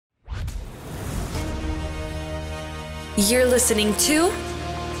You're listening to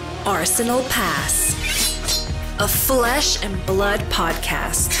Arsenal Pass, a flesh and blood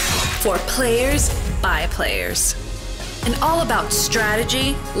podcast for players by players. And all about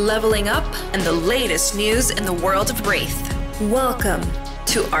strategy, leveling up, and the latest news in the world of Wraith. Welcome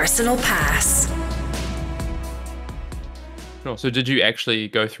to Arsenal Pass. Sure. So did you actually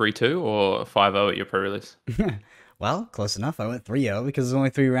go 3-2 or 5-0 at your pre-release? Well, close enough. I went 3-0 because there's only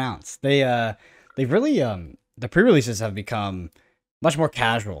 3 rounds. They've really the pre-releases have become much more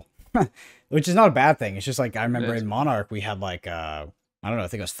casual, which is not a bad thing. It's just like I remember in Monarch we had like I don't know, I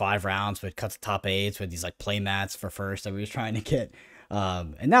think it was 5 rounds. We'd cut the top 8s with these like play mats for first that we was trying to get.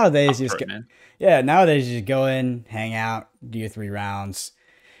 And nowadays you just nowadays you just go in, hang out, do your 3 rounds,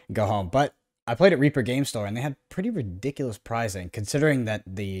 and go home. But I played at Reaper Game Store and they had pretty ridiculous pricing considering that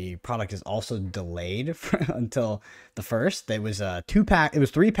the product is also delayed until the first. It was 2-pack. It was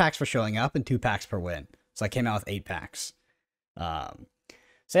 3 packs for showing up and 2 packs per win. So I came out with 8 packs. So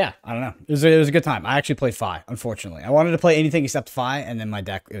yeah, I don't know. It was a good time. I actually played Fi, unfortunately. I wanted to play anything except Fi, and then my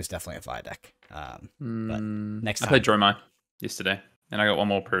deck, it was definitely a Fi deck. But next time. I played Dromai yesterday, and I got one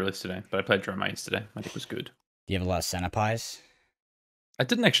more pre-release today, but I played Dromai yesterday. My deck was good. Do you have a lot of Cenopies? I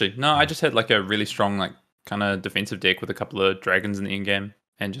didn't actually. No, I just had like a really strong, like kind of defensive deck with a couple of dragons in the end game,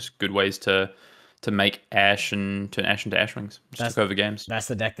 and just good ways to make Ash and turn Ash into Ashwings. Just took over games. That's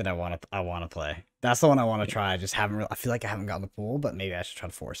the deck that I want to play. That's the one I want to try. I just haven't. I feel like I haven't gotten the pool, but maybe I should try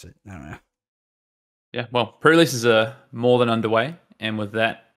to force it. I don't know. Yeah, well, pre-releases are more than underway, and with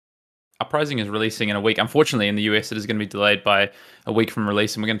that, Uprising is releasing in a week. Unfortunately, in the US, it is going to be delayed by a week from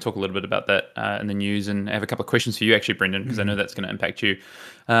release, and we're going to talk a little bit about that in the news, and I have a couple of questions for you, actually, Brendan, because I know that's going to impact you.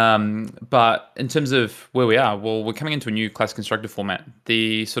 But in terms of where we are, well, we're coming into a new class constructed format.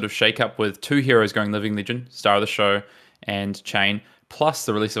 The sort of shake-up with 2 heroes going Living Legend, Star of the Show, and Chain, plus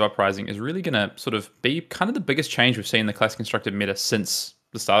the release of Uprising is really going to sort of be kind of the biggest change we've seen in the class constructed meta since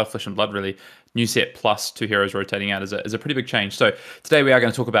the start of Flesh and Blood, really. New set plus 2 heroes rotating out is a pretty big change. So today we are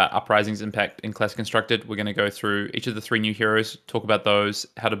going to talk about Uprising's impact in class constructed. We're going to go through each of the 3 new heroes, talk about those,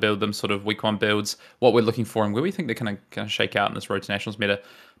 how to build them, sort of week 1 builds, what we're looking for, and where we think they're kind of shake out in this Road to Nationals meta.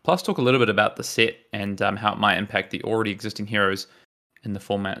 Plus talk a little bit about the set and how it might impact the already existing heroes in the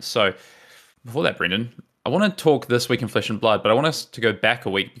format. So before that, Brendan, I want to talk this week in Flesh and Blood, but I want us to go back a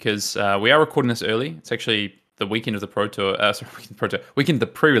week because we are recording this early. It's actually the weekend of the Pro Tour, weekend of the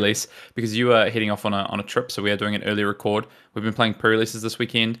pre-release, because you are heading off on a trip, so we are doing an early record. We've been playing pre-releases this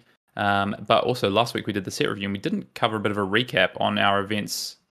weekend, but also last week we did the set review, and we didn't cover a bit of a recap on our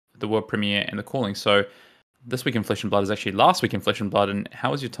events, the World Premiere and the Calling. So this week in Flesh and Blood is actually last week in Flesh and Blood, and how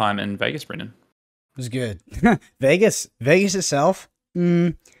was your time in Vegas, Brendan? It was good. Vegas itself,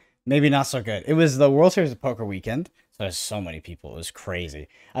 maybe not so good. It was the World Series of Poker weekend. So there's so many people. It was crazy.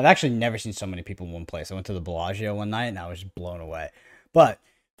 I've actually never seen so many people in one place. I went to the Bellagio one night and I was just blown away. But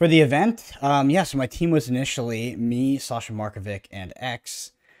for the event, so my team was initially me, Sasha Markovic, and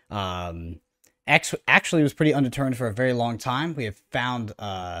X. X actually was pretty undetermined for a very long time. We have found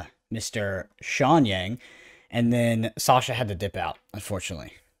Mr. Sean Yang, and then Sasha had to dip out,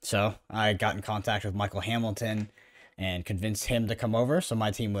 unfortunately. So I got in contact with Michael Hamilton and convinced him to come over. So my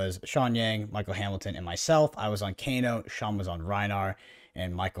team was Sean Yang, Michael Hamilton, and myself. I was on Kano, Sean was on Rhinar,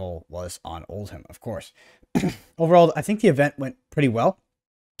 and Michael was on Oldhim, of course. Overall, I think the event went pretty well.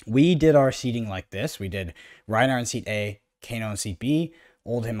 We did our seating like this. We did Rhinar in seat A, Kano in seat B,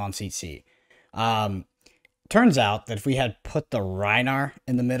 Oldhim on seat C. Turns out that if we had put the Rhinar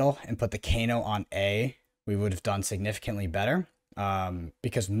in the middle and put the Kano on A, we would have done significantly better.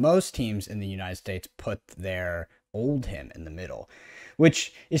 Because most teams in the United States put their Oldhim in the middle,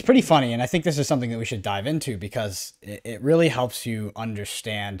 which is pretty funny. And I think this is something that we should dive into because it really helps you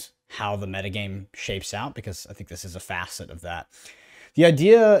understand how the metagame shapes out, because I think this is a facet of that. The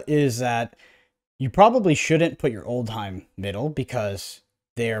idea is that you probably shouldn't put your Oldhim middle because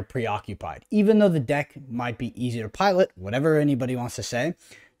they're preoccupied. Even though the deck might be easy to pilot, whatever anybody wants to say,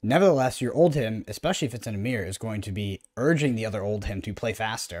 nevertheless, your Oldhim, especially if it's in a mirror, is going to be urging the other Oldhim to play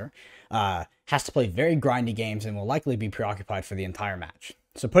faster, has to play very grindy games, and will likely be preoccupied for the entire match.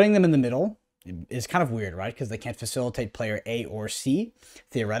 So putting them in the middle is kind of weird, right? Because they can't facilitate player A or C,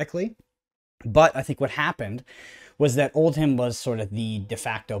 theoretically. But I think what happened was that Oldhim was sort of the de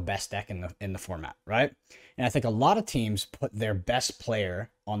facto best deck in the format, right? And I think a lot of teams put their best player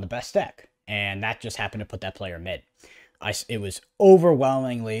on the best deck, and that just happened to put that player mid. It was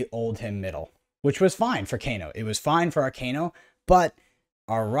overwhelmingly Oldhim middle, which was fine for Kano. It was fine for our Kano, but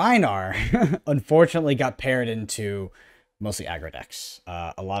our Rhinar unfortunately got paired into mostly aggro decks.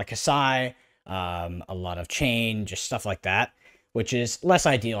 A lot of Kasai, a lot of Chain, just stuff like that. which is less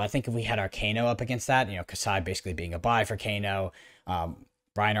ideal. I think if we had our Kano up against that, Kasai basically being a buy for Kano,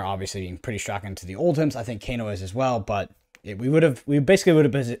 Reiner obviously being pretty shocking to the Oldhams. I think Kano is as well, but we basically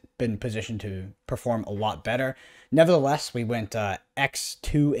would have been positioned to perform a lot better. Nevertheless, we went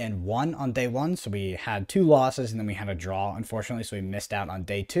X2-1 on day 1, so we had 2 losses and then we had a draw, unfortunately, so we missed out on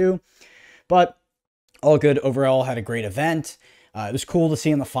day 2. But all good overall. Had a great event. It was cool to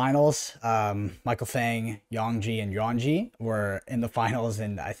see in the finals. Michael Fang, Yongji, and Yuanji were in the finals,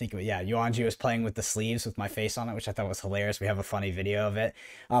 and I think, Yuanji was playing with the sleeves with my face on it, which I thought was hilarious. We have a funny video of it.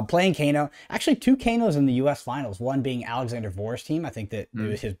 Playing Kano. Actually, 2 Kanos in the U.S. finals, one being Alexander Vor's team. I think that it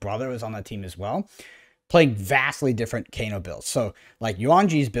was his brother was on that team as well. Playing vastly different Kano builds. So, like,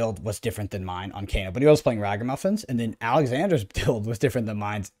 Yuanji's build was different than mine on Kano, but he was playing Ragamuffins, and then Alexander's build was different than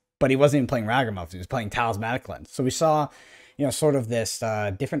mine, but he wasn't even playing Ragamuffins. He was playing Talismanic Lens. So we saw sort of this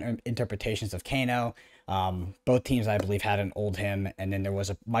different interpretations of Kano. Both teams, I believe, had an Oldhim, and then there was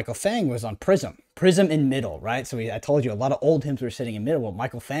Michael Fang was on Prism in middle, right? So I told you a lot of Oldhims were sitting in middle. Well,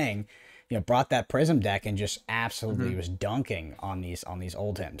 Michael Fang, brought that Prism deck and just absolutely was dunking on these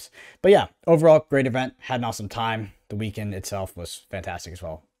Oldhims. But yeah, overall, great event. Had an awesome time. The weekend itself was fantastic as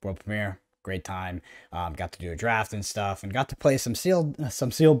well. World premiere, great time. Got to do a draft and stuff, and got to play some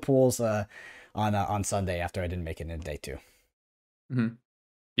sealed pools on Sunday after I didn't make it in day 2.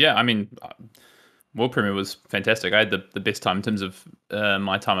 Yeah, I mean, World Premiere was fantastic. I had the best time in terms of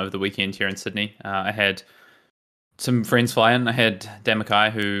my time over the weekend here in Sydney. I had some friends fly in. I had Dan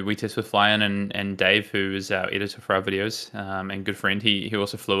Mackay, who we test with, fly in, and Dave, who is our editor for our videos, and good friend. He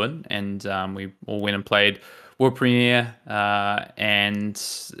also flew in, and we all went and played World Premiere and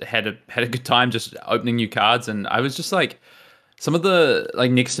had a good time just opening new cards. And I was just like, some of the, like,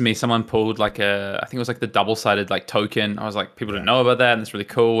 next to me, someone pulled like I think it was like the double-sided like token. I was like, people didn't know about that, and it's really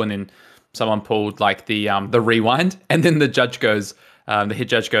cool. And then someone pulled like the rewind, and then the judge goes, the head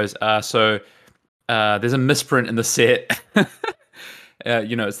judge goes, so there's a misprint in the set.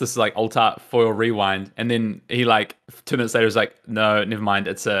 It's this like alt art foil rewind, and then he like 2 minutes later is like, no, never mind.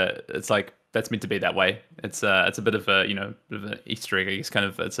 It's like, that's meant to be that way. It's a bit of a bit of an Easter egg, I guess. Kind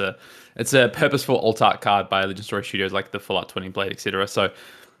of, it's a purposeful alt art card by Legend Story Studios, like the Full Art Twinning Blade, etc. So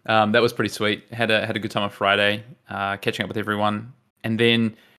that was pretty sweet. Had a good time on Friday, catching up with everyone, and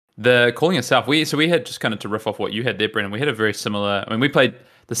then the calling itself. We had, just kind of to riff off what you had there, Brendan. We had a very similar. I mean, we played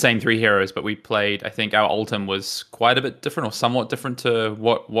the same 3 heroes, but we played. I think our Ultim was quite a bit different, or somewhat different to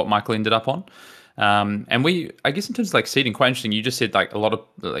what Michael ended up on. And I guess in terms of like seeding, quite interesting. You just said like a lot of,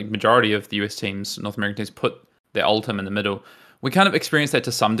 like, majority of the US teams, North American teams, put their Ultim in the middle. We kind of experienced that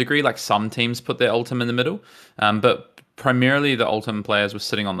to some degree. Like, some teams put their Ultim in the middle, but primarily the Ultim players were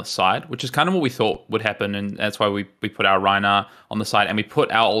sitting on the side, which is kind of what we thought would happen, and that's why we put our Reiner on the side, and we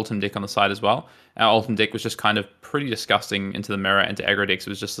put our Ultim deck on the side as well. Our Ultim deck was just kind of pretty disgusting into the mirror, into aggro decks. It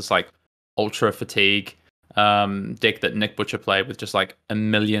was just this like ultra fatigue deck that Nick Butcher played with just like a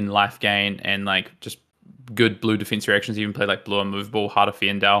million life gain and like just good blue defense reactions. He even played like blue unmovable, Heart of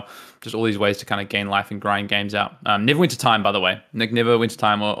Fiendal, just all these ways to kind of gain life and grind games out. Never went to time, by the way. Nick never went to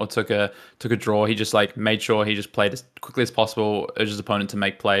time or took a draw. He just like made sure he just played as quickly as possible, urged his opponent to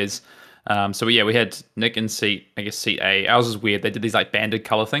make plays. So we had Nick in seat A. Ours was weird. They did these like banded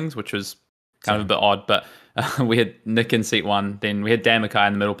color things, which was kind of a bit odd, but we had Nick in seat 1. Then we had Dan Mackay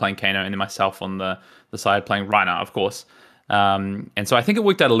in the middle playing Kano, and then myself on the side playing Reiner, of course. And so I think it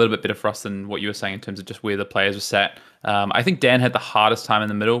worked out a little bit better for us than what you were saying in terms of just where the players were sat. I think Dan had the hardest time in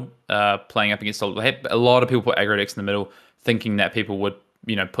the middle, playing up against a lot of people put aggro decks in the middle, thinking that people would,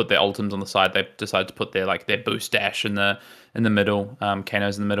 put their ultims on the side. They decided to put their boost dash in the middle,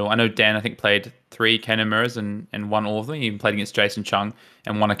 Kano's in the middle. I know Dan, I think, played 3 Kano mirrors and won all of them. He even played against Jason Chung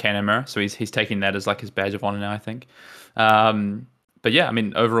and won a Kano mirror, so he's taking that as like his badge of honor now, I think. But yeah, I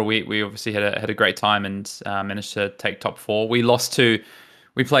mean, overall, we obviously had a great time and managed to take top 4. We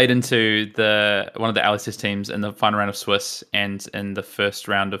played into one of the LSS teams in the final round of Swiss and in the first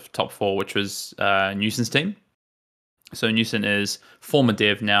round of top 4, which was Newson's team. So Newson is former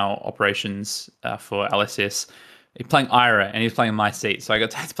dev, now operations for LSS. He's playing Ira, and he's playing my seat. So I got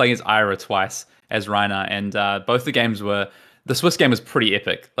to play against Ira twice as Reiner, and both the games the Swiss game was pretty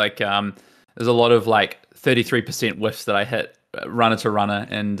epic. Like, there's a lot of like 33% whiffs that I hit runner to runner,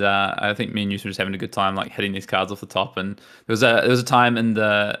 and I think me and Newson were just having a good time, like hitting these cards off the top. And there was a time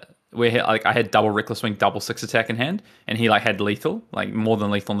where I had double Reckless Swing, double 6 attack in hand, and he like had lethal, like more than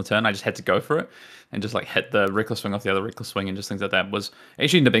lethal on the turn. I just had to go for it and just like hit the Reckless Swing off the other Reckless Swing, and just things like that was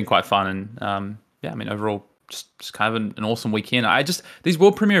actually ended up being quite fun. And yeah, I mean, overall, just kind of an awesome weekend. These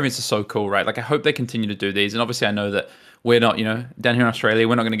world premiere events are so cool, right? Like, I hope they continue to do these, and obviously I know that we're not, down here in Australia,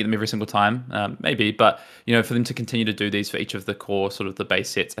 we're not going to get them every single time, maybe, but for them to continue to do these for each of the core sort of the base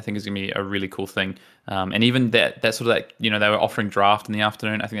sets, I think is going to be a really cool thing. And even that sort of they were offering draft in the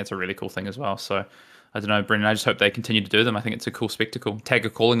afternoon. I think that's a really cool thing as well. So I don't know, Brendan. I just hope they continue to do them. I think it's a cool spectacle. Tag a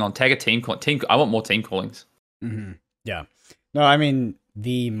calling on, tag a team. I want more team callings. Mm-hmm. Yeah. No, I mean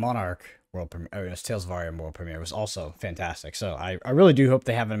the Monarch World Premiere, Tales of Aria World Premiere was also fantastic. So I really do hope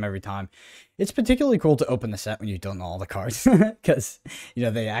they have them every time. It's particularly cool to open the set when you don't know all the cards because,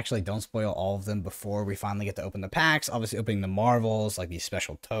 they actually don't spoil all of them before we finally get to open the packs. Obviously, opening the Marvels, like these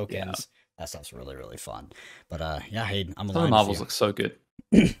special tokens. Yeah. That stuff's really, really fun. But yeah, Hayden, I'm aligned with you. The Marvels look so good.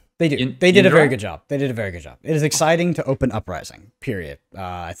 They do. They did a very good job. They did a very good job. It is exciting to open Uprising, period.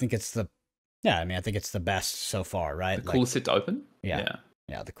 I think it's the best so far, right? The coolest set to open?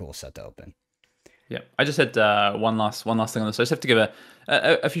 Yeah, the coolest set to open. Yeah, I just had one last thing on this. I just have to give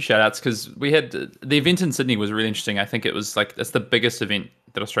a few shout outs because we had the event in Sydney was really interesting. I think it was it's the biggest event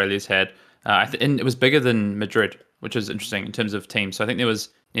that Australia's had, and it was bigger than Madrid, which is interesting in terms of teams. So I think there was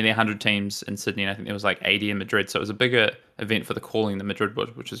nearly 100 teams in Sydney, and I think there was 80 in Madrid. So it was a bigger event for the calling than Madrid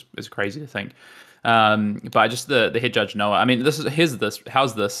was, which is crazy to think. But just the head judge Noah. I mean,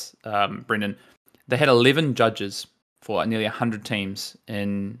 how's this, Brendan? They had 11 judges for nearly 100 teams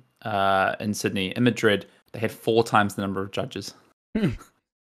in Sydney. In Madrid, they had 4 times the number of judges.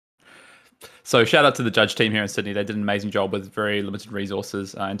 So shout out to the judge team here in Sydney. They did an amazing job with very limited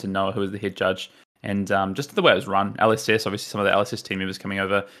resources, and to Noah, who was the head judge. And just the way it was run, LSS, obviously some of the LSS team members coming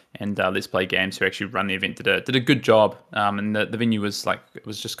over, and Let's Play Games, who actually run the event, did a good job. And the venue was it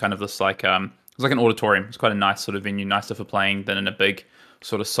was just kind of this it was like an auditorium. It was quite a nice sort of venue, nicer for playing than in a big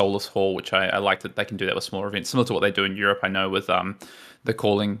sort of soulless hall, which I like that they can do that with smaller events, similar to what they do in Europe, I know, with the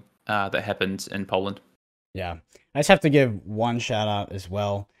calling that happens in Poland. Yeah. I just have to give one shout out as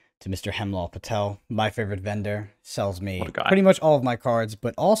well to Mr. Hemlal Patel, my favorite vendor, sells me pretty much all of my cards,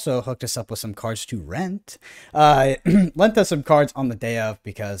 but also hooked us up with some cards to rent. Lent us some cards on the day of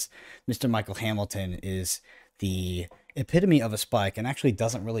because Mr. Michael Hamilton is the epitome of a spike and actually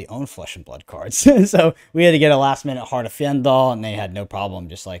doesn't really own Flesh and Blood cards. So we had to get a last minute Heart of Fendal, and they had no problem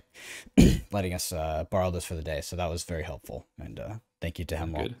just letting us borrow this for the day. So that was very helpful. And thank you to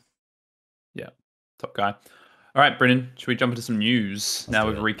Hemlal. Good. Yeah, top guy. All right, Brendan, should we jump into some news? Now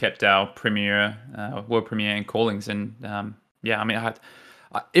we've recapped our premiere, world premiere and callings. And yeah, I mean,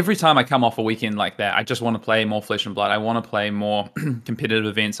 every time I come off a weekend like that, I just want to play more Flesh and Blood. I want to play more competitive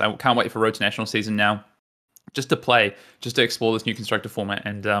events. I can't wait for Road to National season now. Just to explore this new constructor format.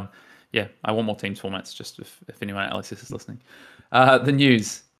 And yeah, I want more teams formats, just if anyone at LSS is listening. The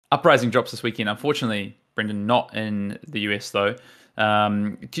news. Uprising drops this weekend. Unfortunately, Brendan, not in the US though.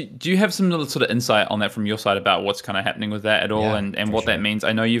 Do you have some little sort of insight on that from your side about what's kind of happening with that at all, and what that means?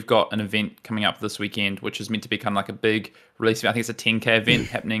 I know you've got an event coming up this weekend, which is meant to be kind of like a big release event. I think it's a 10K event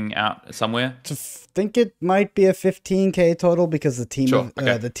happening out somewhere. I think it might be a 15K total because the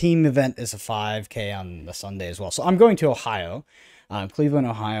team event is a 5K on the Sunday as well. So I'm going to Ohio. Cleveland,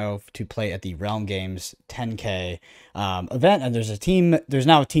 Ohio, to play at the Realm Games 10K event, and there's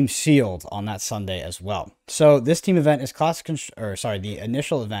now a team sealed on that Sunday as well. So this team event is the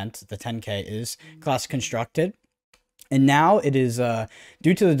initial event, the 10K, is class constructed, and now it is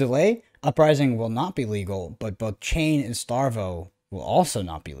due to the delay, Uprising will not be legal, but both Chain and Starvo will also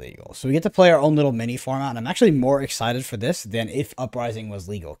not be legal. So we get to play our own little mini format, and I'm actually more excited for this than if Uprising was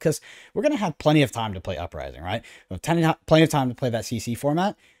legal, because we're going to have plenty of time to play Uprising, right? We have plenty of time to play that CC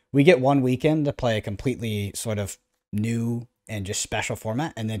format. We get one weekend to play a completely sort of new and just special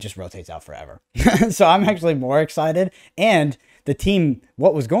format, and then it just rotates out forever. So I'm actually more excited, and the team,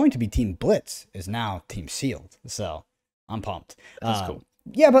 what was going to be Team Blitz, is now Team Sealed. So I'm pumped. That's cool.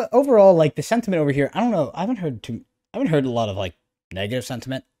 Yeah, but overall, the sentiment over here, I don't know. I haven't heard a lot of negative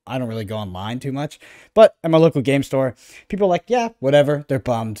sentiment. I don't really go online too much, but at my local game store, people are like, yeah, whatever. They're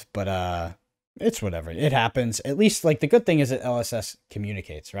bummed, but it's whatever. It happens. At least the good thing is that LSS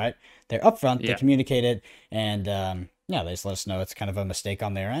communicates, right? They're upfront. They communicate it, and they just let us know it's kind of a mistake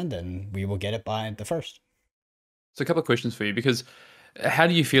on their end, and we will get it by the 1st. So a couple of questions for you, because how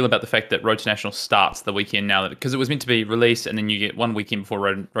do you feel about the fact that Road to Nationals starts the weekend now? Because it was meant to be released, and then you get one weekend before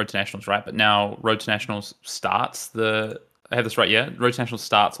Road to Nationals, right? But now Road to Nationals starts I have this right, yeah? Road to Nationals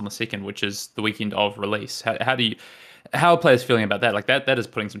starts on the 2nd, which is the weekend of release. How are players feeling about that? That is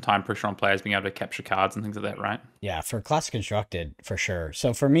putting some time pressure on players being able to capture cards and things like that, right? Yeah, for Class Constructed, for sure.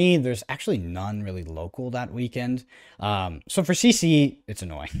 So for me, there's actually none really local that weekend. So for CC, it's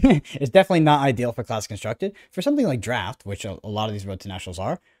annoying. It's definitely not ideal for Class Constructed. For something like Draft, which a lot of these Road to Nationals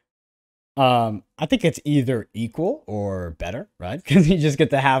are, I think it's either equal or better, right? Because you just get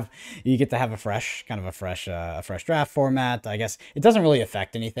to have a fresh a fresh draft format. I guess it doesn't really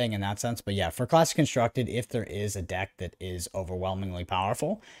affect anything in that sense, but yeah, for classic constructed, if there is a deck that is overwhelmingly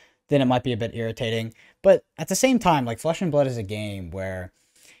powerful, then it might be a bit irritating. But at the same time, like Flesh and Blood is a game where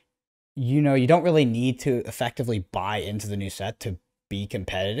you don't really need to effectively buy into the new set to be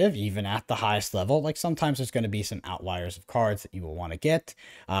competitive, even at the highest level. Like sometimes there's going to be some outliers of cards that you will want to get.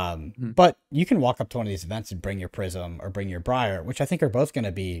 But you can walk up to one of these events and bring your Prism or bring your Briar, which I think are both going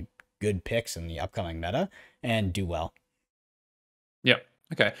to be good picks in the upcoming meta and do well. Yep.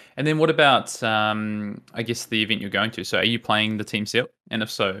 Okay. And then what about, I guess, the event you're going to? So are you playing the Team Sealed? And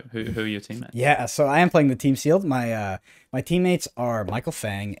if so, who are your teammates? Yeah, so I am playing the Team Sealed. My teammates are Michael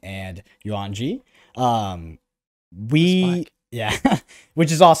Fang and Yuan Ji. Yeah, which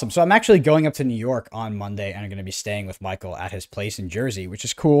is awesome. So I'm actually going up to New York on Monday, and I'm going to be staying with Michael at his place in Jersey, which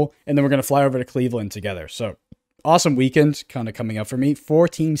is cool. And then we're going to fly over to Cleveland together. So awesome weekend kind of coming up for me. 4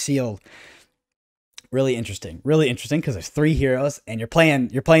 Team Sealed. Really interesting because there's 3 heroes, and you're playing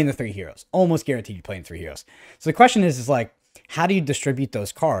the 3 heroes. Almost guaranteed you're playing 3 heroes. So the question is like, how do you distribute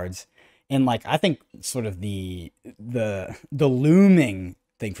those cards? And like, I think sort of the looming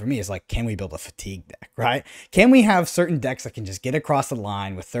thing for me is like, can we build a fatigue deck, right? Can we have certain decks that can just get across the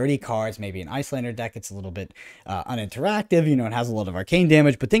line with 30 cards, maybe an Icelander deck? It's a little bit uninteractive, it has a lot of arcane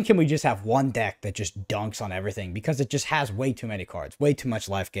damage, but then can we just have one deck that just dunks on everything because it just has way too many cards, way too much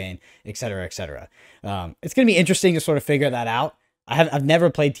life gain, etc., etc. It's going to be interesting to sort of figure that out. I've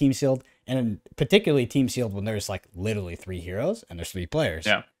never played Team Sealed, and particularly Team Sealed when there's like literally 3 heroes and there's 3 players.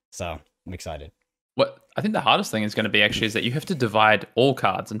 Yeah. So I'm excited. What I think the hardest thing is going to be actually is that you have to divide all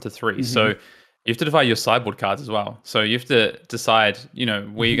cards into 3. So you have to divide your sideboard cards as well. So you have to decide,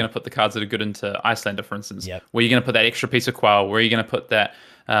 where you're going to put the cards that are good into Icelander, for instance. Yep. Where you're going to put that extra piece of Quell. Where are you going to put that,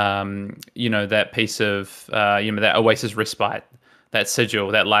 that piece of, that Oasis Respite, that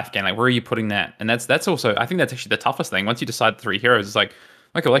Sigil, that life gain. Like, where are you putting that? And that's also, I think that's actually the toughest thing. Once you decide 3 heroes, it's like,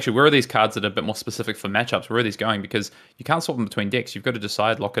 okay, well, actually, where are these cards that are a bit more specific for matchups? Where are these going? Because you can't swap them between decks. You've got to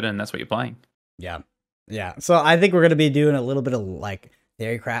decide, lock it in. That's what you're playing. Yeah. So I think we're going to be doing a little bit of like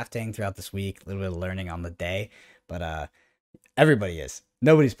theory crafting throughout this week, a little bit of learning on the day, but everybody is.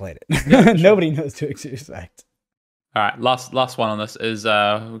 Nobody's played it. Yeah, sure. Nobody knows to expect. All right, last one on this is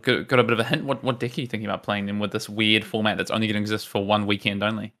got a bit of a hint. What deck are you thinking about playing in with this weird format that's only going to exist for one weekend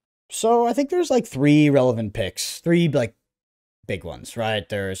only? So I think there's like 3 relevant picks, 3 like big ones, right?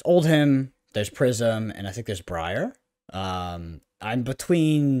 There's Oldhim, there's Prism, and I think there's Briar. I'm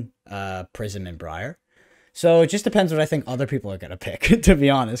between Prism and Briar. So it just depends what I think other people are going to pick, to be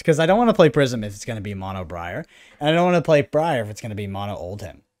honest. Because I don't want to play Prism if it's going to be mono Briar. And I don't want to play Briar if it's going to be mono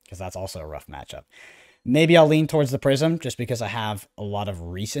Oldhim. Because that's also a rough matchup. Maybe I'll lean towards the Prism just because I have a lot of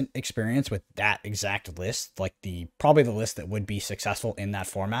recent experience with that exact list. Like probably the list that would be successful in that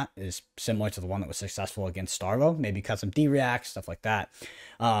format is similar to the one that was successful against Starvo. Maybe cut some D-reacts, stuff like that.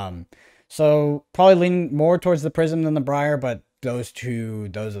 So probably lean more towards the Prism than the Briar, but those are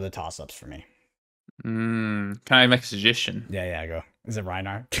the toss-ups for me. Can I make a suggestion? Yeah, go. Is it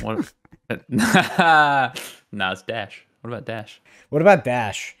Reinhardt? Nah, it's Dash. What about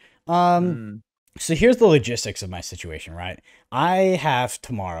Dash? So here's the logistics of my situation, right? I have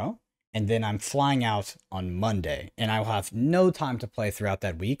tomorrow, and then I'm flying out on Monday, and I will have no time to play throughout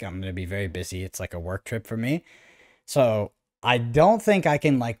that week. I'm going to be very busy. It's like a work trip for me. So I don't think I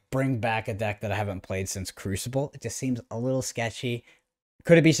can like bring back a deck that I haven't played since Crucible. It just seems a little sketchy.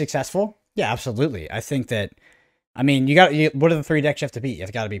 Could it be successful? Yeah, absolutely. I think that, what are the 3 decks you have to beat?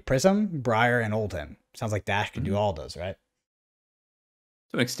 You've got to be Prism, Briar, and Oldhim. Sounds like Dash can do all those, right?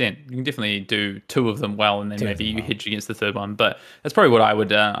 To an extent, you can definitely do 2 of them well, and then maybe you hedge against the 3rd one. But that's probably what I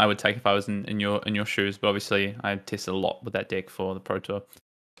would take if I was in your shoes. But obviously, I tested a lot with that deck for the Pro Tour.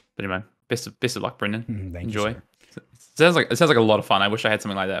 But anyway, best of luck, Brendan. Enjoy. You, it sounds like a lot of fun. I wish I had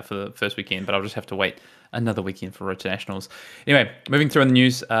something like that for the first weekend, but I'll just have to wait another weekend for Road to Nationals. Anyway, moving through in the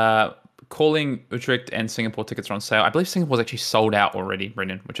news. Calling Utrecht and Singapore tickets are on sale. I believe Singapore's actually sold out already,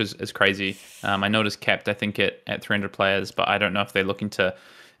 Brendan, which is crazy. I know it is capped, I think, at 300 players, but I don't know if they're looking to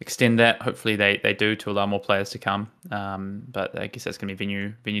extend that. Hopefully they do to allow more players to come. But I guess that's going to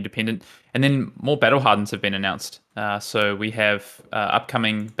be venue dependent. And then more Battle Hardens have been announced. So we have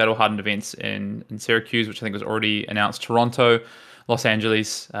upcoming Battle Hardened events in Syracuse, which I think was already announced, Toronto, Los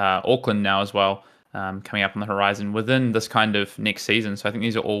Angeles, Auckland now as well. Coming up on the horizon within this kind of next season. So I think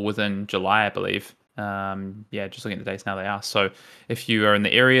these are all within July, I believe. Just looking at the dates now, they are. So if you are in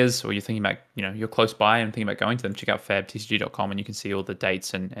the areas or you're thinking about, you're close by and thinking about going to them, check out fabtcg.com and you can see all the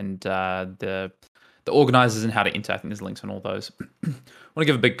dates and the the organizers and how to enter. I think there's links on all those. I want to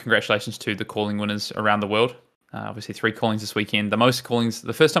give a big congratulations to the calling winners around the world. Obviously 3 callings this weekend. The most callings,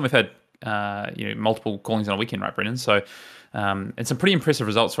 the first time we've had multiple callings on a weekend, right, Brendan? So and some pretty impressive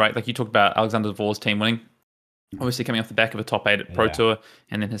results, right? Like you talked about Alexander Dvorak's team winning, obviously coming off the back of a top 8 at Pro Tour,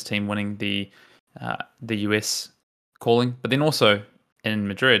 and then his team winning the US calling. But then also in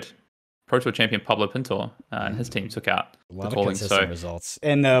Madrid, Pro Tour champion Pablo Pintor and his team took out a lot the calling. Of consistent results.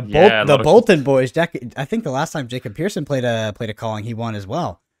 And the Bolton boys, I think the last time Jacob Pearson played a calling, he won as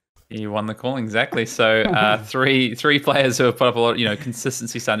well. He won the calling, exactly. So three players who have put up a lot,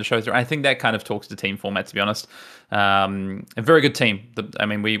 consistency starting to show through. I think that kind of talks to team format, to be honest. A very good team.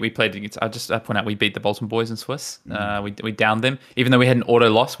 We played against, I point out, we beat the Bolton boys in Swiss. We downed them. Even though we had an auto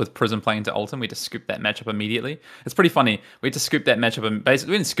loss with Prism playing into Alton, we just scooped that matchup immediately. It's pretty funny. We had to scoop that matchup, and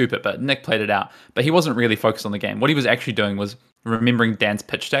basically, we didn't scoop it, but Nick played it out. But he wasn't really focused on the game. What he was actually doing was remembering Dan's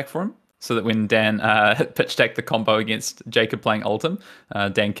pitch stack for him. So that when Dan pitch stacked the combo against Jacob playing Ultim,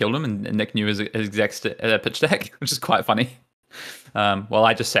 Dan killed him, and Nick knew his exact pitch stack, which is quite funny. While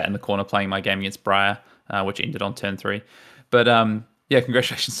I just sat in the corner playing my game against Briar, which ended on turn 3. But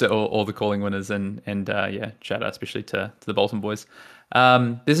congratulations to all the calling winners, and shout out especially to the Bolton boys.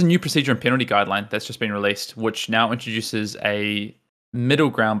 There's a new procedure and penalty guideline that's just been released, which now introduces a middle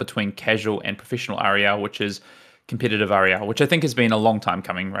ground between casual and professional REL, which is competitive REL, which I think has been a long time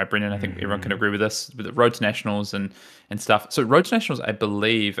coming, right, Brendan? I think everyone can agree with this, with the Road to Nationals and stuff. So Road to Nationals, I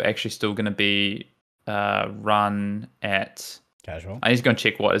believe, are actually still going to be run at casual. I need to go and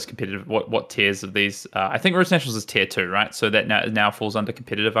check what is competitive, what tiers of these. I think Road to Nationals is tier 2, right? So that now falls under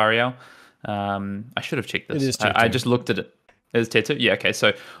competitive REL. I should have checked this. It is tier 2. I just looked at it. It is tier 2? Yeah, okay.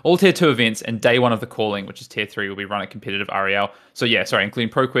 So all tier 2 events and day 1 of the calling, which is tier 3, will be run at competitive REL. So including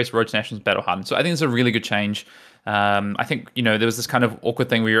ProQuest, Road to Nationals, Battle Hardened. So I think it's a really good change. I think, there was this kind of awkward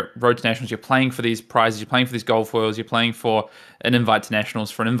thing where you're at Road to Nationals, you're playing for these prizes, you're playing for these gold foils, you're playing for an invite to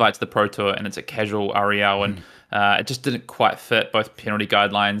Nationals, for an invite to the Pro Tour, and it's a casual REL, and it just didn't quite fit both penalty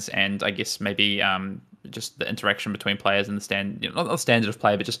guidelines and I guess maybe just the interaction between players and the not the standard of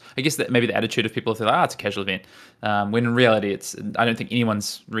play, but just I guess that maybe the attitude of people feel like, it's a casual event, when in reality I don't think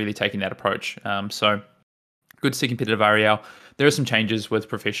anyone's really taking that approach. So good to see competitive REL. There are some changes with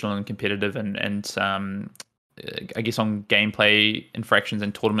professional and competitive, and I guess on gameplay infractions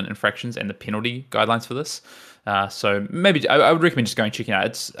and tournament infractions and the penalty guidelines for this. So maybe I would recommend just going and checking it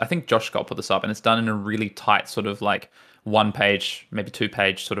out. I think Josh Scott put this up, and it's done in a really tight sort of like 1-page, maybe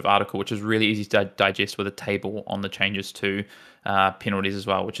 2-page sort of article, which is really easy to digest, with a table on the changes to penalties as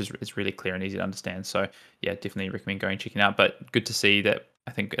well, which is really clear and easy to understand. So yeah, definitely recommend going and checking it out. But good to see that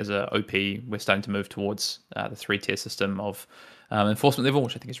I think as a OP, we're starting to move towards the 3-tier system of enforcement level,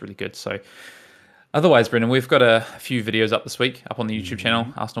 which I think is really good. So otherwise, Brendan, we've got a few videos up this week up on the YouTube channel,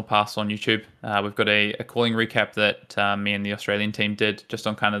 Arsenal Pass on YouTube. We've got a calling recap that me and the Australian team did just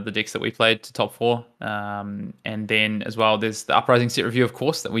on kind of the decks that we played to top 4. And then as well, there's the Uprising set review, of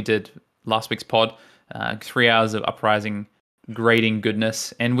course, that we did last week's pod. 3 hours of Uprising grading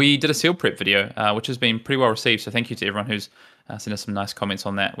goodness. And we did a seal prep video, which has been pretty well received. So thank you to everyone who's sent us some nice comments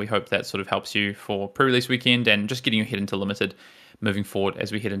on that. We hope that sort of helps you for pre-release weekend and just getting your head into Limited moving forward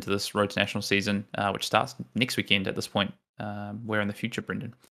as we head into this Road to National season, which starts next weekend at this point. Where in the future,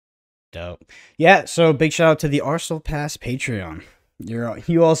 Brendan? Dope. Yeah, so big shout out to the Arsenal Pass Patreon.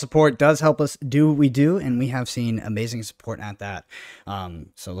 You all support does help us do what we do, and we have seen amazing support at that.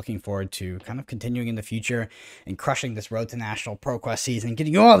 So looking forward to kind of continuing in the future and crushing this Road to National ProQuest season,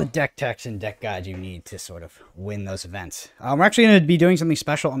 getting you all the deck techs and deck guides you need to sort of win those events. We're actually going to be doing something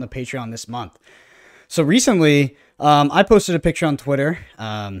special on the Patreon this month. So recently, I posted a picture on Twitter,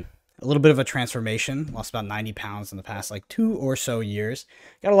 a little bit of a transformation, lost about 90 pounds in the past 2 or so years.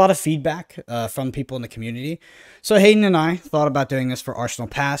 Got a lot of feedback from people in the community. So Hayden and I thought about doing this for Arsenal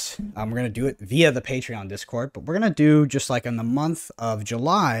Pass. We're going to do it via the Patreon Discord, but we're going to do just like in the month of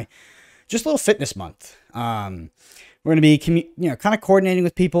July, just a little fitness month. We're going to be, kind of coordinating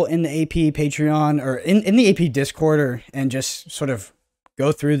with people in the AP Patreon or in the AP Discord and just sort of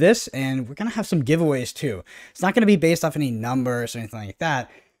go through this, and we're going to have some giveaways too. It's not going to be based off any numbers or anything like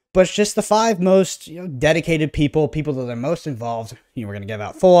that, but it's just the 5 most dedicated people that are most involved. We're going to give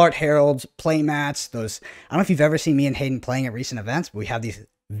out full art heralds, play mats, those. I don't know if you've ever seen me and Hayden playing at recent events, but we have these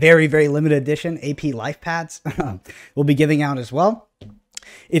very, very limited edition AP life pads we'll be giving out as well.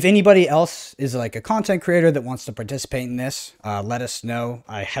 If anybody else is like a content creator that wants to participate in this, let us know.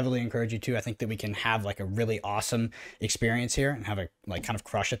 I heavily encourage you to. I think that we can have like a really awesome experience here and have a kind of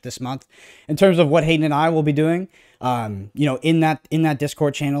crush it this month. In terms of what Hayden and I will be doing, in that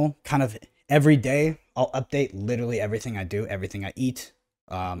Discord channel, kind of every day, I'll update literally everything I do, everything I eat,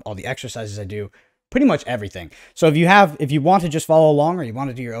 all the exercises I do, pretty much everything. So if you want to just follow along or you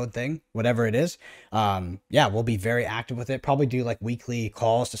want to do your own thing, whatever it is, yeah, we'll be very active with it. Probably do like weekly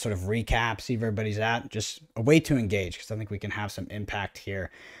calls to sort of recap, see where everybody's at. Just a way to engage, because I think we can have some impact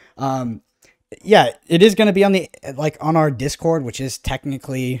here. Yeah, it is going to be on on our Discord, which is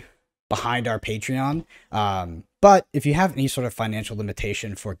technically behind our Patreon. But if you have any sort of financial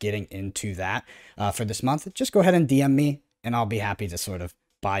limitation for getting into that for this month, just go ahead and DM me, and I'll be happy to sort of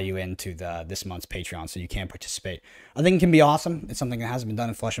buy you into this month's Patreon so you can participate. I think it can be awesome. It's something that hasn't been done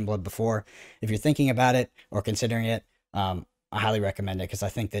in Flesh and Blood before. If you're thinking about it or considering it, I highly recommend it, because I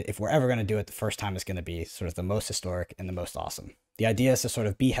think that if we're ever going to do it, the first time is going to be sort of the most historic and the most awesome. The idea is to sort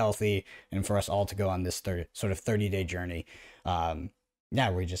of be healthy and for us all to go on this sort of 30-day journey.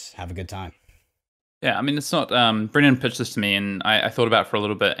 Yeah, we just have a good time. Yeah, I mean, it's not. Brendan pitched this to me, and I thought about it for a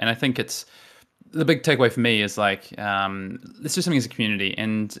little bit, and I think it's the big takeaway for me is like, let's do something as a community,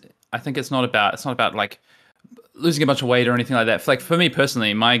 and I think it's not about like losing a bunch of weight or anything like that. For me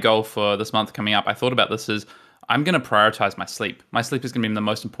personally, my goal for this month coming up, I thought about this is I'm going to prioritize my sleep. My sleep is going to be the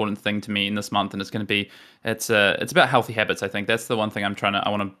most important thing to me in this month, and it's about healthy habits. I think that's the one thing I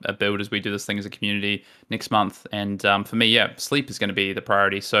want to build as we do this thing as a community next month. And for me, yeah, sleep is going to be the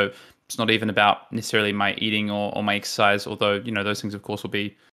priority. So it's not even about necessarily my eating or my exercise, although, you know, those things of course will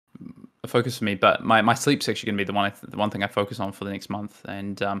be a focus for me, but my sleep's actually going to be the one thing I focus on for the next month.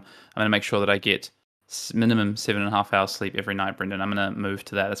 And I'm going to make sure that I get minimum 7.5 hours sleep every night, Brendan. I'm going to move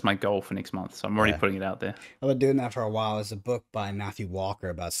to that. That's my goal for next month. So I'm already putting it out there. I've been doing that for a while. There's a book by Matthew Walker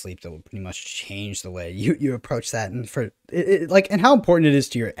about sleep that will pretty much change the way you approach that, and and how important it is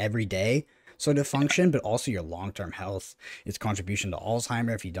to your everyday sort of function, but also your long-term health, its contribution to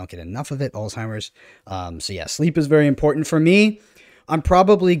Alzheimer's if you don't get enough of it, Alzheimer's. So yeah, sleep is very important for me. I'm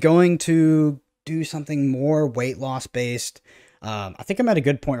probably going to do something more weight loss based. I think I'm at a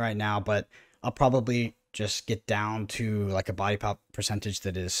good point right now, but I'll probably just get down to like a body percentage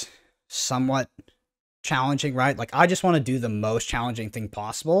that is somewhat challenging, right? Like I just want to do the most challenging thing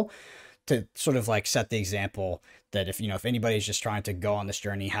possible to sort of like set the example that if anybody's just trying to go on this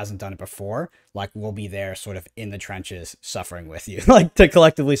journey, hasn't done it before, like we'll be there sort of in the trenches suffering with you, like to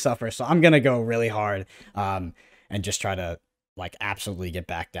collectively suffer. So I'm going to go really hard and just try to like absolutely get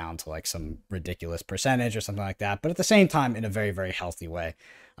back down to like some ridiculous percentage or something like that. But at the same time, in a very, very healthy way.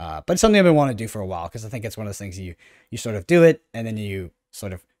 But it's something I've been wanting to do for a while, because I think it's one of those things you sort of do it and then you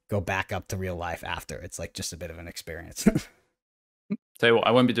sort of go back up to real life after. It's like just a bit of an experience. Tell you what,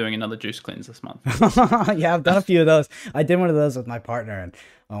 I won't be doing another juice cleanse this month. Yeah, I've done a few of those. I did one of those with my partner, and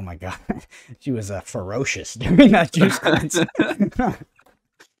oh my god, she was ferocious during that juice cleanse.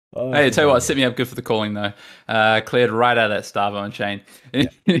 Hey, tell you what, set me up good for the calling though. Cleared right out of that Starvo chain.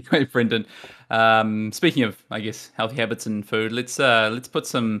 Anyway, Brendan, speaking of, I guess, healthy habits and food, let's put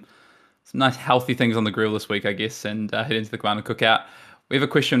some nice healthy things on the grill this week, I guess, and head into the Commander Cookout. We have a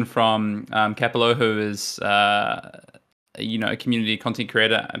question from Capello, who is a community content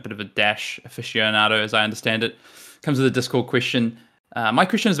creator, a bit of a Dash aficionado, as I understand it. Comes with a Discord question. My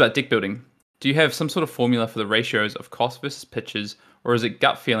question is about deck building. Do you have some sort of formula for the ratios of cost versus pitches, or is it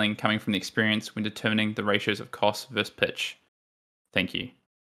gut feeling coming from the experience when determining the ratios of cost versus pitch? Thank you.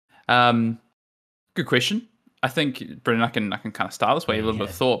 Good question. I think, Brendan, I can kind of start this way, a little bit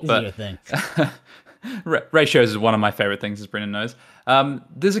of thought, but ratios is one of my favorite things, as Brendan knows.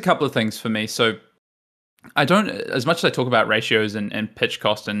 There's a couple of things for me. So I don't, as much as I talk about ratios and pitch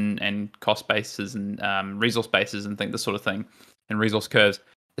cost and cost bases and resource bases and this sort of thing, and resource curves,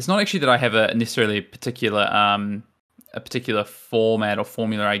 it's not actually that I have a particular format or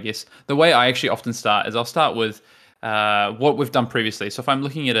formula, I guess. The way I actually often start is I'll start with what we've done previously. So if I'm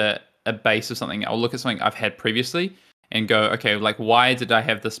looking at a base of something, I'll look at something I've had previously and go, okay, like why did I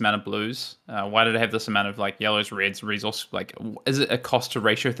have this amount of blues? Why did I have this amount of like yellows, reds, resource? Like, is it a cost to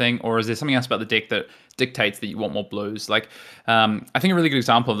ratio thing, or is there something else about the deck that dictates that you want more blues? Like, I think a really good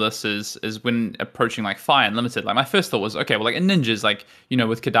example of this is when approaching like Fire and Limited. Like my first thought was, okay, well, like in ninjas, like,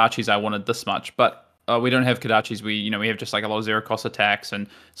 with Kodachis, I wanted this much, but we don't have Kodachis. We have just like a lot of zero cost attacks, and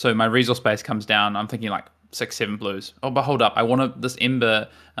so my resource base comes down. I'm thinking like 6-7 blues. Oh, but hold up, I want this Ember.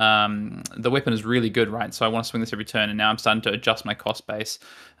 The weapon is really good, right? So I want to swing this every turn, and now I'm starting to adjust my cost base.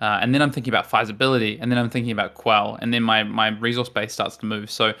 And then I'm thinking about feasibility, and then I'm thinking about Quell, and then my resource base starts to move.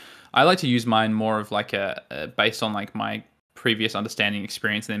 So I like to use mine more of like a based on like my previous understanding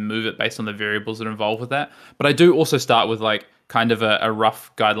experience, and then move it based on the variables that are involved with that. But I do also start with like kind of a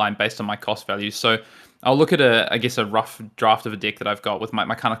rough guideline based on my cost values. So I'll look at a rough draft of a deck that I've got with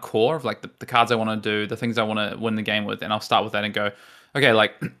my kind of core of like the cards I want to do, the things I want to win the game with, and I'll start with that and go, okay,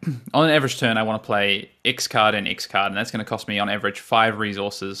 like on an average turn, I want to play X card and X card, and that's going to cost me on average 5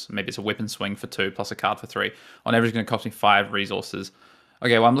 resources. Maybe it's a weapon swing for 2 plus a card for 3. On average, it's going to cost me 5 resources.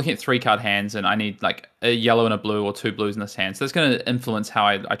 Okay, well, I'm looking at 3 card hands, and I need like a yellow and a blue or 2 blues in this hand. So that's going to influence how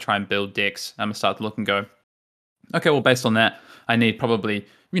I try and build decks. I'm going to start to look and go, okay, well, based on that, I need probably,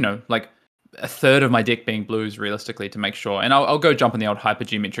 like a third of my deck being blues realistically to make sure. And I'll go jump on the old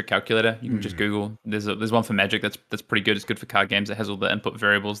hypergeometric calculator. You can just Google. There's one for Magic that's pretty good. It's good for card games. It has all the input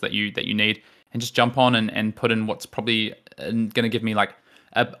variables that you need, and just jump on and put in what's probably going to give me like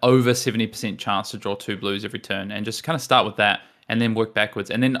a over 70% chance to draw 2 blues every turn, and just kind of start with that and then work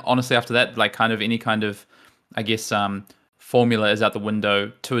backwards. And then honestly after that, like kind of any kind of, I guess, formula is out the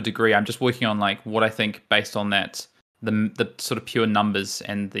window to a degree. I'm just working on like what I think based on that, the sort of pure numbers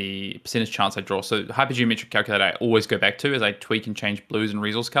and the percentage chance I draw. So hypergeometric calculator I always go back to as I tweak and change blues and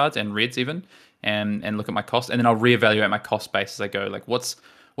resource cards and reds even, and look at my cost, and then I'll reevaluate my cost base as I go. Like what's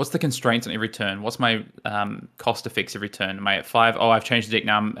the constraints on every turn? What's my cost effects every turn? Am I at 5? Oh, I've changed the deck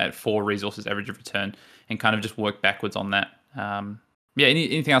now. I'm at 4 resources average every turn, and kind of just work backwards on that. Yeah,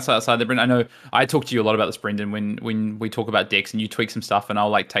 anything else outside there, Brendan? I know I talk to you a lot about this, Brendan, when we talk about decks and you tweak some stuff, and I'll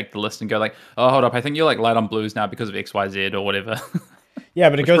like take the list and go like, oh, hold up, I think you're like light on blues now because of XYZ or whatever. Yeah,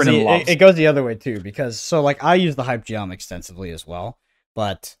 but it goes the other way too, because so like I use the hype geom extensively as well,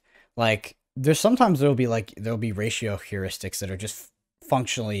 but like there's sometimes there'll be ratio heuristics that are just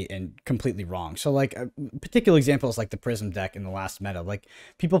functionally and completely wrong. So like a particular example is like the Prism deck in the last meta. Like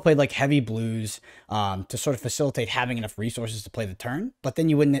people played like heavy blues to sort of facilitate having enough resources to play the turn, but then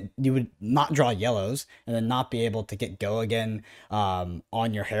you would not draw yellows and then not be able to get go again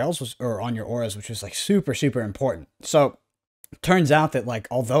on your heralds or on your auras, which was like super important. So turns out that like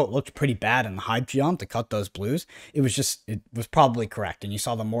although it looked pretty bad in the hype geom to cut those blues, it was probably correct, and you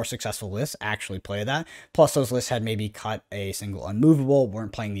saw the more successful lists actually play that. Plus those lists had maybe cut a single unmovable,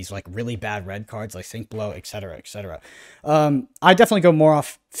 weren't playing these like really bad red cards like Sink Blow, etc. I definitely go more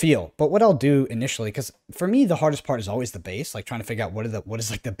off feel, but what I'll do initially, because for me the hardest part is always the base, like trying to figure out what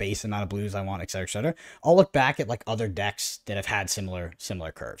is like the base amount of blues I want, etc. I'll look back at like other decks that have had similar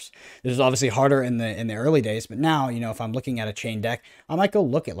curves. This is obviously harder in the early days, but now if I'm looking at a chain deck, I might go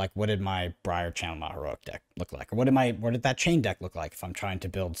look at like what did my Briar Channel Not Heroic deck look like, or what did that chain deck look like if I'm trying to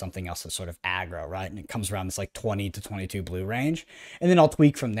build something else that's sort of aggro, right? And it comes around this like 20 to 22 blue range, and then I'll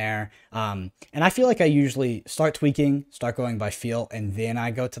tweak from there. And I feel like I usually start going by feel, and then I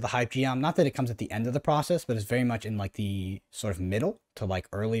go to the hype geom. Not that it comes at the end of the process, but it's very much in like the sort of middle to like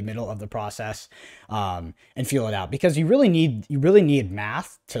early middle of the process, and feel it out, because you really need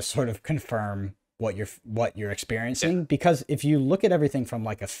math to sort of confirm what you're experiencing. Yeah. Because if you look at everything from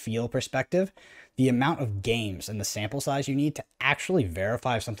like a feel perspective, the amount of games and the sample size you need to actually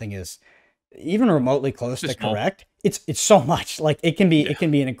verify if something is even remotely close to correct, it's so much. Like it can be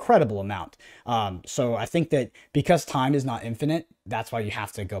an incredible amount. So I think that because time is not infinite, that's why you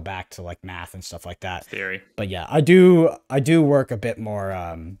have to go back to like math and stuff like that. Theory. But yeah, I do work a bit more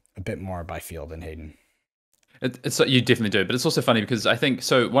by feel than Hayden. You definitely do, but it's also funny because I think,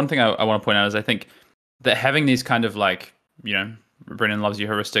 so one thing I want to point out is I think that having these kind of like, Brendan loves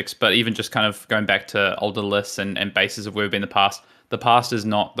your heuristics, but even just kind of going back to older lists and bases of where we've been in the past is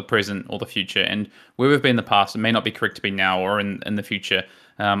not the present or the future, and where we've been in the past, it may not be correct to be now or in the future.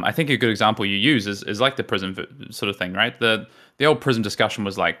 I think a good example you use is like the Prism sort of thing, right? The old Prism discussion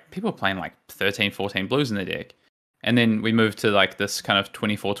was like people playing like 13, 14 blues in their deck. And then we moved to like this kind of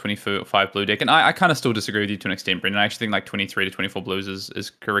 24, 25 blue deck. And I kind of still disagree with you to an extent, Brendan. I actually think like 23 to 24 blues is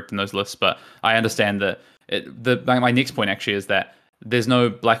correct in those lists. But I understand that my next point actually is that there's no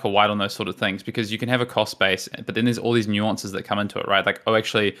black or white on those sort of things, because you can have a cost base, but then there's all these nuances that come into it, right? Like, oh,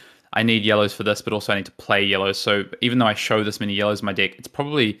 actually, I need yellows for this, but also I need to play yellows. So even though I show this many yellows in my deck, it's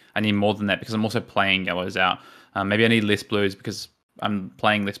probably I need more than that because I'm also playing yellows out. Maybe I need less blues because I'm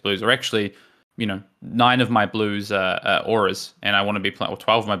playing less blues, or actually, 9 of my blues are auras, and I want to be playing, or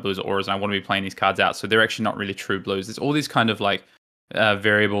 12 of my blues are auras, and I want to be playing these cards out. So they're actually not really true blues. There's all these kind of like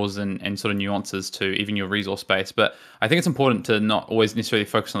variables and sort of nuances to even your resource base. But I think it's important to not always necessarily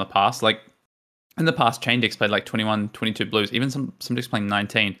focus on the past. Like in the past, chain decks played like 21, 22 blues, even some decks playing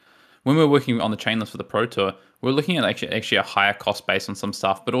 19. When we were working on the chain list for the Pro Tour, we we're looking at actually a higher cost base on some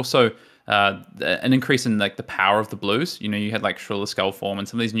stuff, but also an increase in like the power of the blues. You know, you had like Shriller Skull Form and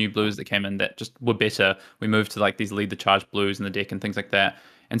some of these new blues that came in that just were better. We moved to like these lead the charge blues in the deck and things like that.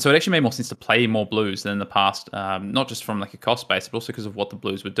 And so it actually made more sense to play more blues than in the past, not just from like a cost base, but also because of what the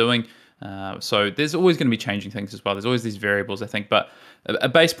blues were doing. So there's always going to be changing things as well. There's always these variables, I think, but a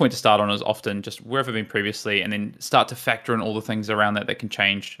base point to start on is often just where have I been previously, and then start to factor in all the things around that can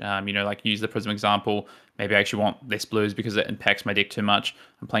change. You know, like use the Prism example. Maybe I actually want less blues because it impacts my deck too much.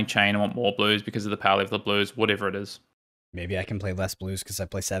 I'm playing Chain, I want more blues because of the power level of the blues, whatever it is. Maybe I can play less blues because I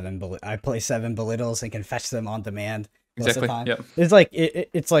play seven belittles and can fetch them on demand. Exactly. Yep. It's like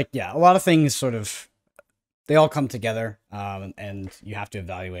it's like, yeah, a lot of things sort of, they all come together, and you have to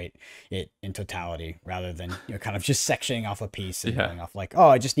evaluate it in totality rather than, you know, kind of just sectioning off a piece and going off like, oh,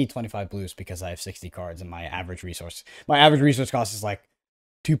 I just need 25 blues because I have 60 cards and my average resource cost is like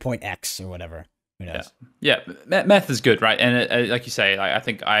 2.x or whatever. Who knows? Yeah. Math is good, right? And like you say, I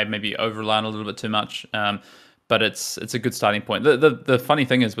think I maybe overline a little bit too much. But it's a good starting point. The funny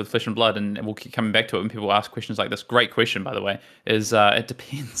thing is with Flesh and Blood, and we'll keep coming back to it when people ask questions like this. Great question, by the way, is it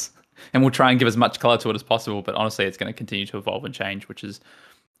depends. And we'll try and give as much color to it as possible. But honestly, it's going to continue to evolve and change, which is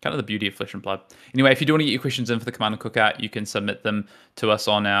kind of the beauty of Flesh and Blood. Anyway, if you do want to get your questions in for the Command and Cookout, you can submit them to us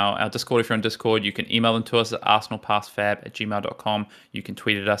on our Discord. If you're on Discord, you can email them to us at arsenalpassfab@gmail.com. You can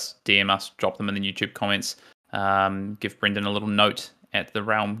tweet at us, DM us, drop them in the YouTube comments. Give Brendan a little note at the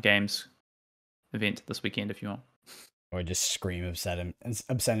Realm Games event this weekend if you want. Or just scream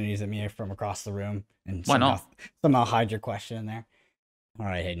obscenities at me from across the room and somehow hide your question in there. All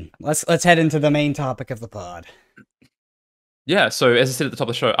right, Hayden. Let's head into the main topic of the pod. Yeah, so as I said at the top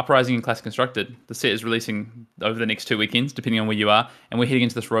of the show, Uprising and Classic Constructed. The set is releasing over the next 2 weekends, depending on where you are, and we're heading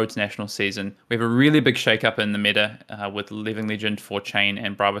into this Road to National season. We have a really big shake-up in the meta with Living Legend, 4 Chain,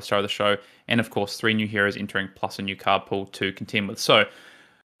 and Bravo Star of the show, and of course 3 new heroes entering, plus a new card pool to contend with. So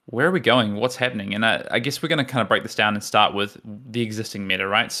where are we going? What's happening? And I guess we're going to kind of break this down and start with the existing meta,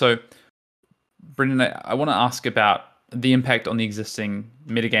 right? So, Brendan, I want to ask about the impact on the existing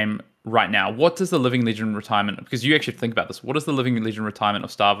metagame right now. What does the Living Legend retirement, because you actually think about this, what does the Living Legend retirement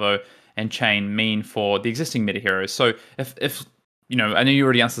of Starvo and Chain mean for the existing meta heroes? So if you know, I know you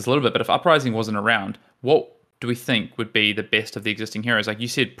already answered this a little bit, but if Uprising wasn't around, what do we think would be the best of the existing heroes? Like you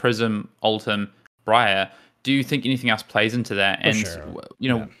said, Prism, Ultim, Briar. Do you think anything else plays into that? And you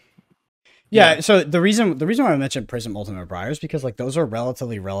know, yeah. So the reason why I mentioned Prism, Ultim, and Briar is because like those are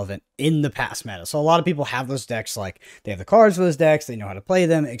relatively relevant in the past meta. So a lot of people have those decks, like they have the cards for those decks, they know how to play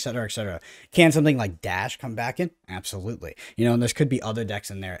them, etc., etc. Can something like Dash come back in? Absolutely. You know, and there could be other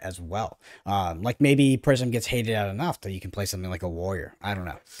decks in there as well. Like maybe Prism gets hated out enough that you can play something like a Warrior. I don't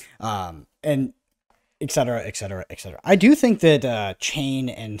know. And etc., etc., etc. I do think that Chain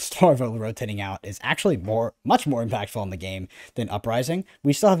and Starvo rotating out is actually much more impactful on the game than Uprising.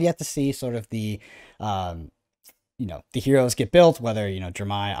 We still have yet to see sort of the, you know, the heroes get built, whether, you know,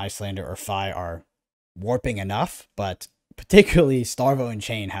 Dramai, Icelander, or Fi are warping enough, but particularly Starvo and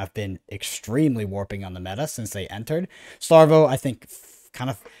Chain have been extremely warping on the meta since they entered. Starvo, I think, kind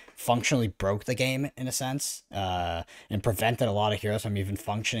of functionally broke the game in a sense, and prevented a lot of heroes from even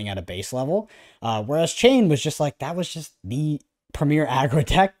functioning at a base level. Whereas Chain was just like, that was just the premier aggro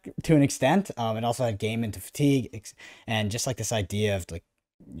deck to an extent. It also had game into fatigue, and just like this idea of like,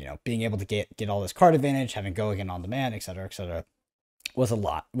 you know, being able to get all this card advantage, having go again on demand, etc., etc. was a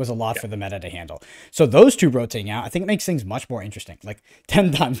lot for the meta to handle. So those two rotating out, I think it makes things much more interesting, like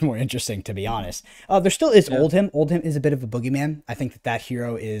 10 times more interesting, to be honest. There still is Oldhim. Oldhim is a bit of a boogeyman. I think that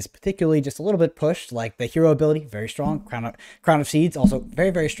hero is particularly just a little bit pushed. Like the hero ability, very strong. Crown of Seeds, also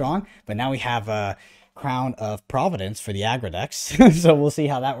very, very strong. But now we have a Crown of Providence for the aggro decks. So we'll see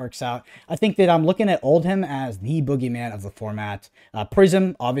how that works out. I think that I'm looking at Oldhim as the boogeyman of the format.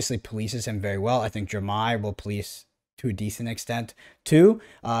 Prism obviously polices him very well. I think Dramai will police to a decent extent too.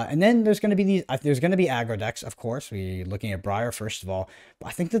 And then there's going to be there's going to be aggro decks, of course. We're looking at Briar first of all. But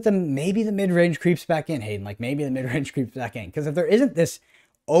I think that maybe the mid-range creeps back in, Hayden. Like maybe the mid-range creeps back in. Because if there isn't this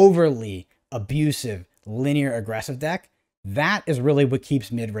overly abusive, linear aggressive deck, that is really what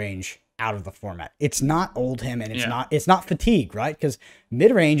keeps mid-range out of the format. It's not Oldhim, and it's not fatigue, right? Because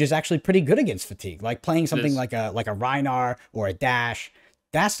mid-range is actually pretty good against fatigue. Like playing something like a Rhinar or a Dash,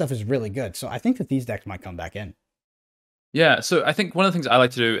 that stuff is really good. So I think that these decks might come back in. Yeah, so I think one of the things I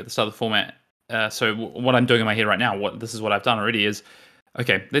like to do at the start of the format, so what I'm doing in my head right now, this is what I've done already is,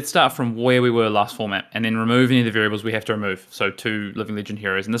 okay, let's start from where we were last format and then remove any of the variables we have to remove. So 2 Living Legend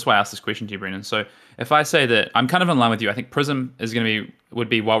heroes. And this is why I asked this question to you, Brendan. So if I say that I'm kind of in line with you, I think Prism would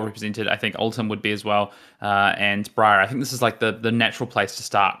be well represented. I think Ultim would be as well. And Briar, I think this is like the natural place to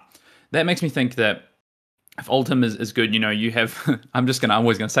start. That makes me think that if Oldhim is good, you have. I'm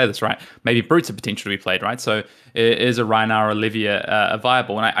always gonna say this, right? Maybe Brutes have potential to be played, right? So is a Rhinar or Olivia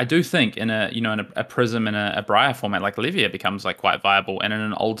viable? And I do think in a Prism and a Briar format, like Olivia becomes like quite viable, and in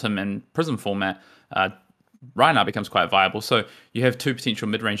an Oldhim and Prism format, Rhinar becomes quite viable. So you have two potential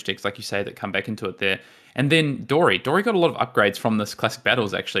mid-range decks, like you say, that come back into it there. And then Dory got a lot of upgrades from this Classic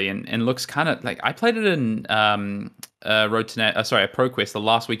Battles actually, and looks kind of like I played it in a ProQuest the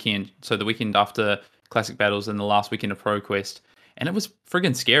last weekend, so the weekend after Classic Battles and the last weekend of ProQuest, and it was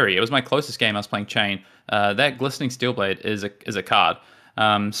friggin' scary. It was my closest game. I was playing Chain. That Glistening Steelblade is a card.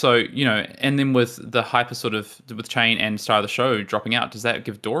 So and then with the hyper sort of with Chain and Star of the Show dropping out, does that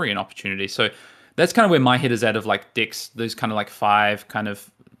give Dory an opportunity? So that's kind of where my head is at of like decks, those kind of like 5 kind of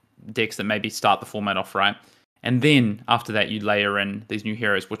decks that maybe start the format off right. And then after that, you layer in these new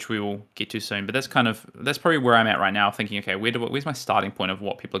heroes, which we will get to soon. But that's probably where I'm at right now, thinking, okay, where's my starting point of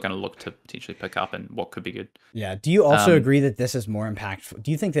what people are going to look to potentially pick up and what could be good. Yeah. Do you also agree that this is more impactful?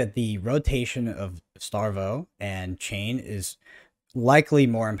 Do you think that the rotation of Starvo and Chain is likely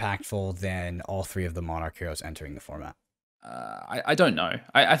more impactful than all 3 of the Monarch heroes entering the format? I don't know.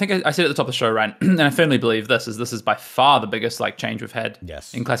 I think I said at the top of the show, right? And I firmly believe this is by far the biggest like change we've had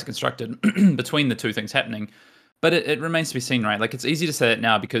in Classic Constructed between the two things happening. But it remains to be seen, right? Like it's easy to say that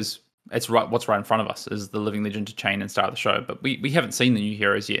now because it's what's right in front of us is the Living Legend to Chain and Star of the Show. But we haven't seen the new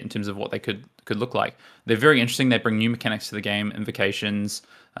heroes yet in terms of what they could look like. They're very interesting. They bring new mechanics to the game, invocations,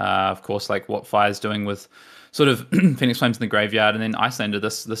 of course, like what Fire's doing with sort of Phoenix Flames in the graveyard, and then Icelander,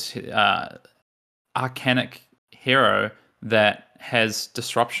 this arcanic hero that has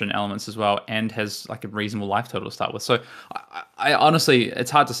disruption elements as well and has like a reasonable life total to start with. So I honestly,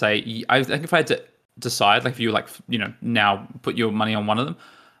 it's hard to say. I think if I had to decide, like if you like, now put your money on one of them,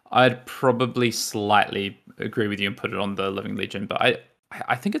 I'd probably slightly agree with you and put it on the Living Legend. But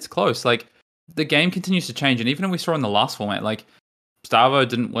I think it's close. Like the game continues to change. And even we saw in the last format, like Starvo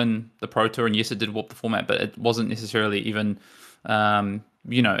didn't win the Pro Tour, and yes, it did warp the format, but it wasn't necessarily even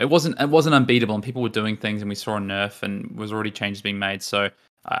it wasn't unbeatable, and people were doing things, and we saw a nerf, and was already changes being made. So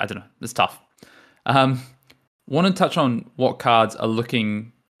I don't know, it's tough. Want to touch on what cards are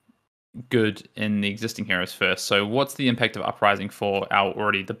looking good in the existing heroes first. So what's the impact of Uprising for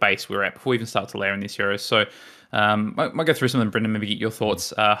the base we're at before we even start to layer in these heroes? So might go through some of them, Brendan, maybe get your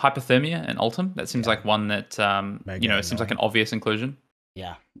thoughts. Hypothermia and Ultim, that seems like one that it seems like an obvious inclusion.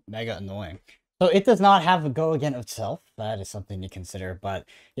 Yeah, mega annoying. So it does not have a go again itself. That is something to consider. But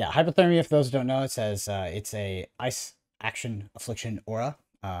yeah, Hypothermia, for those who don't know, it says it's a Ice Action Affliction Aura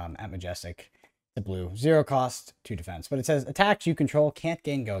at Majestic. The blue, 0 cost, 2 defense. But it says attacks you control can't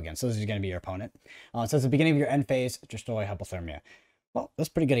gain go again. So this is going to be your opponent. It says at the beginning of your end phase, destroy Hypothermia. Well, that's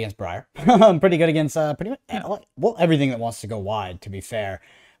pretty good against Briar. Pretty good against pretty much everything that wants to go wide, to be fair.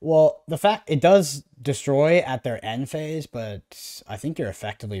 Well, the fact it does destroy at their end phase, but I think you're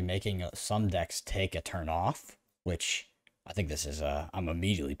effectively making some decks take a turn off, which I think this is I'm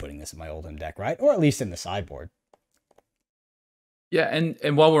immediately putting this in my Oldhim deck, right? Or at least in the sideboard. Yeah,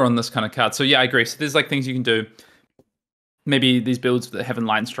 and while we're on this kind of card, so yeah, I agree. So there's like things you can do. Maybe these builds that have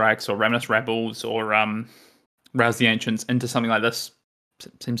Enlightened Strikes or Ravenous Rebels or Rouse the Ancients into something like this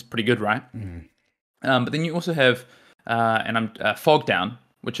seems pretty good, right? Mm. But then you also have Fog Down,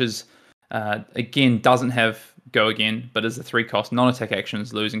 which is again doesn't have go again, but is a 3 cost non-attack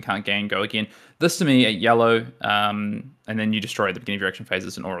actions, lose and can't gain go again. This to me at yellow, and then you destroy at the beginning of your action phase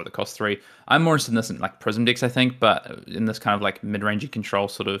as an aura that costs 3. I'm more interested in this in like Prism decks, I think, but in this kind of like mid-rangey control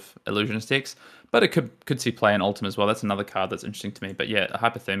sort of illusionist decks. But it could see play in Ultim as well. That's another card that's interesting to me. But yeah,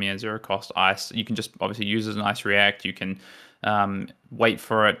 Hypothermia, 0 cost ice. You can just obviously use as an ice react. You can wait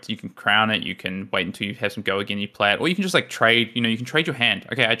for it. You can crown it. You can wait until you have some go again. You play it, or you can just like trade. You can trade your hand.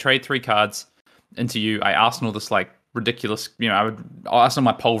 Okay, I trade 3 cards into you. I arsenal this like ridiculous. I'll arsenal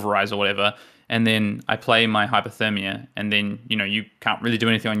my Pulverize or whatever, and then I play my Hypothermia, and then you can't really do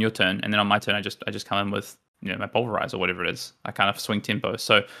anything on your turn, and then on my turn I just come in with my Pulverize or whatever it is. I kind of swing tempo.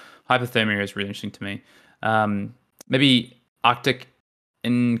 So Hypothermia is really interesting to me. Maybe Arctic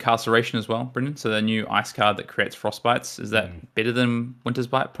Incarceration as well, Brendan. So the new ice card that creates Frostbites, is that better than Winter's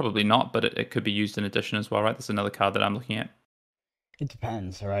Bite? Probably not, but it could be used in addition as well, right? That's another card that I'm looking at. It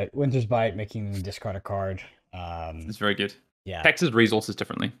depends, all right? Winter's Bite, making them discard a card. It's very good. Yeah. Taxes resources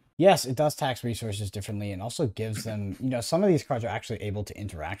differently. Yes, it does tax resources differently, and also gives them, some of these cards are actually able to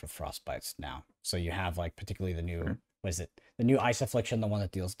interact with Frostbites now. So you have like particularly the new, the new Ice Affliction, the one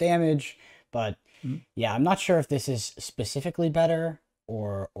that deals damage. But yeah, I'm not sure if this is specifically better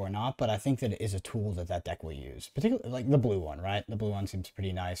or not, but I think that it is a tool that deck will use. Particularly like the blue one, right? The blue one seems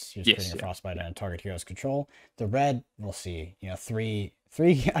pretty nice. You're just putting a Frostbite on a target hero's control. The red, we'll see. 3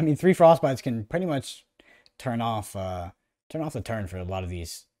 Frostbites can pretty much the turn for a lot of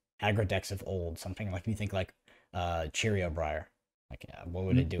these aggro decks of old. Something like, you think like Cheerio Briar. Like, what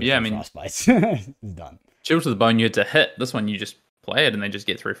would it do with Frostbites? It's done. Chill to the Bone, you had to hit. This one, you just play it and they just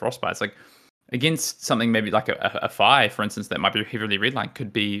get 3 Frostbites. Like, against something maybe like a 5, for instance, that might be heavily redlined,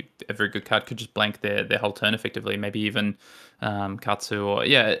 could be a very good card. Could just blank their whole turn effectively. Maybe even Katsu. Or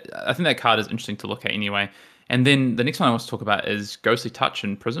I think that card is interesting to look at anyway. And then the next one I want to talk about is Ghostly Touch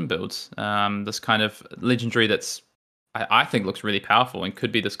and Prism builds. This kind of legendary that's, I think, looks really powerful and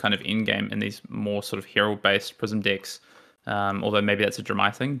could be this kind of end game in these more sort of Herald-based Prism decks. Although maybe that's a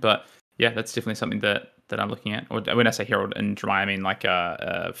Dremai thing. But yeah, that's definitely something that I'm looking at. Or when I say Herald and Dremai, I mean like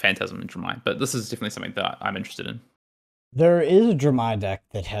Phantasm and Dremai. But this is definitely something that I'm interested in. There is a Dremai deck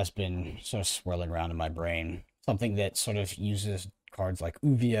that has been sort of swirling around in my brain. Something that sort of uses cards like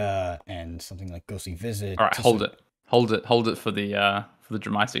Uvia and something like Ghostly Visit. All right, hold it for the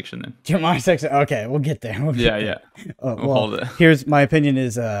Dremai section then. Dremai section. Okay, we'll get there. Yeah. We'll hold it. Here's my opinion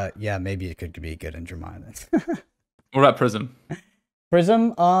is maybe it could be good in Dremai then. What about Prism?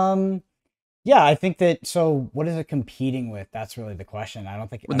 Prism, yeah, I think that. So, what is it competing with? That's really the question. I don't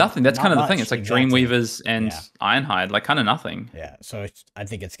think. Well, nothing. That's kind of the thing. It's like exactly. Dreamweavers and Ironhide, like kind of nothing. Yeah. So I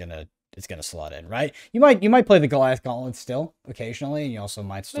think it's gonna slot in, right? You might play the Goliath Gauntlet still occasionally, and you also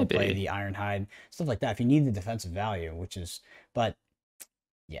might still play the Ironhide, stuff like that if you need the defensive value, but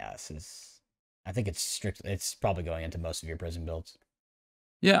yeah, I think it's probably going into most of your Prism builds.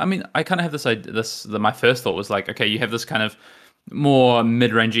 Yeah, I mean, I kind of have this idea. My first thought was like, okay, you have this kind of more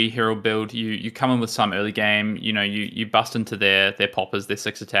mid-rangey Herald build. You come in with some early game. You bust into their poppers, their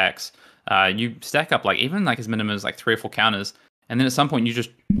 6 attacks. You stack up like even like as minimum as like 3 or 4 counters, and then at some point you just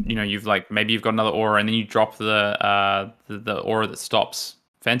you've like maybe you've got another aura, and then you drop the aura that stops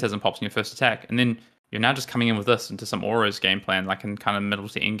Phantasm pops in your first attack, and then you're now just coming in with this into some auras game plan, like in kind of middle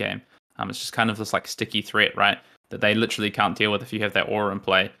to end game. It's just kind of this like sticky threat, right? That they literally can't deal with if you have that aura in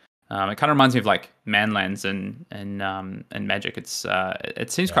play. It kind of reminds me of like Manlands and Magic.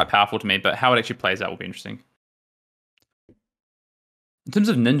 It seems quite powerful to me, but how it actually plays out will be interesting. In terms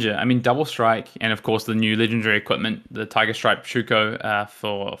of Ninja, I mean, Double Strike and of course the new legendary equipment, the Tiger Stripe Shuko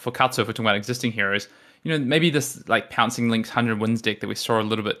for Katsu, if we're talking about existing heroes. Maybe this like Pouncing Link's 100 Wins deck that we saw a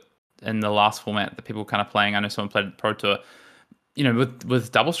little bit in the last format that people were kind of playing. I know someone played at the Pro Tour.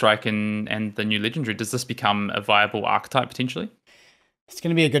 With Double Strike and the new legendary, does this become a viable archetype potentially? It's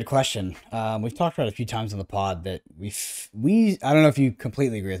going to be a good question. We've talked about it a few times on the pod that I don't know if you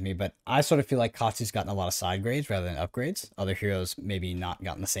completely agree with me, but I sort of feel like Katsu's gotten a lot of side grades rather than upgrades. Other heroes maybe not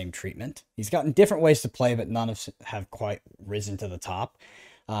gotten the same treatment. He's gotten different ways to play, but none have quite risen to the top.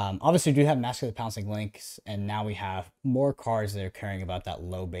 Obviously, we do have Mask of the Pouncing Links, and now we have more cards that are caring about that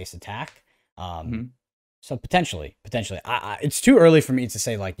low base attack. So potentially, it's too early for me to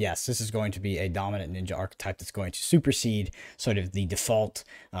say like, yes, this is going to be a dominant Ninja archetype that's going to supersede sort of the default,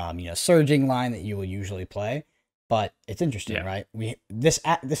 surging line that you will usually play. But it's interesting, right? This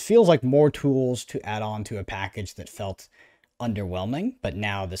feels like more tools to add on to a package that felt underwhelming, but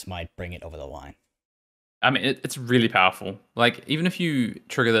now this might bring it over the line. I mean, it's really powerful. Like, even if you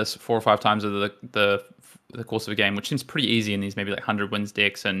trigger this 4 or 5 times over the course of a game, which seems pretty easy in these maybe like 100 Wins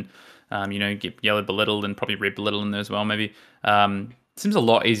decks, and get Yellow Belittled and probably Red Belittled in there as well, maybe. It seems a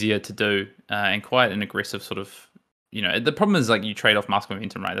lot easier to do and quite an aggressive sort of, the problem is like you trade off Mask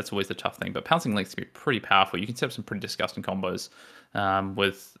Momentum, right? That's always the tough thing. But Pouncing Links can be pretty powerful. You can set up some pretty disgusting combos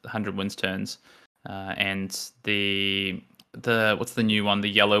with 100 Wins turns. And the what's the new one? The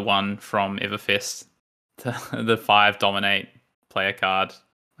yellow one from Everfest. The 5 Dominate player card.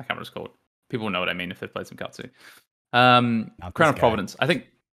 I can't remember what it's called. People know what I mean if they've played some Katsu. Crown of Providence. I think.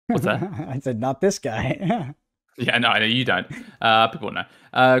 What's that? I said not this guy. Yeah, no, I know you don't. People know.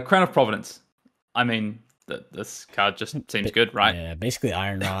 Crown of Providence. I mean, this card just seems good, right? Yeah, basically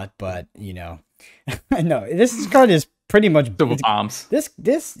Iron Rod, but no, this card is pretty much Double Palms. This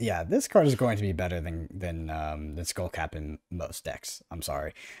card is going to be better than Skullcap in most decks. I'm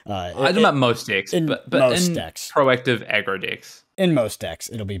sorry. I don't know about most decks, but most in decks, proactive aggro decks. In most decks,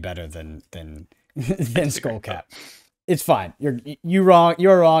 it'll be better than Skullcap. It's fine. You're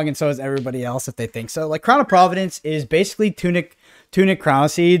wrong, and so is everybody else if they think so. Like, Crown of Providence is basically Tunic Crown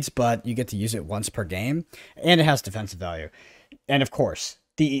of Seeds, but you get to use it once per game, and it has defensive value. And of course,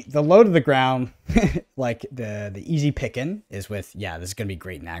 the low to the ground, like the easy pickin' is with, this is gonna be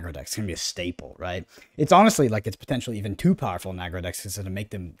great in aggro decks. It's gonna be a staple, right? It's honestly like it's potentially even too powerful in aggro decks because it'll make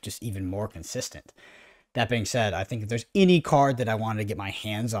them just even more consistent. That being said, I think if there's any card that I wanted to get my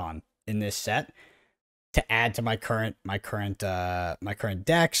hands on in this set to add to my current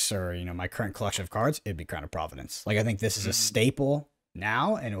decks or my current collection of cards, it'd be Crown of Providence. Like, I think this is a staple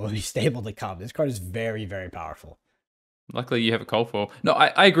now, and it will be stable to come. This card is very, very powerful. Luckily, you have a cold for. No,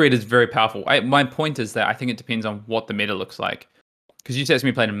 I agree. It is very powerful. My point is that I think it depends on what the meta looks like. Because you said it's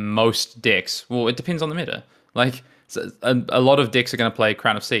going to be played in most decks. Well, it depends on the meta. Like, so a lot of decks are going to play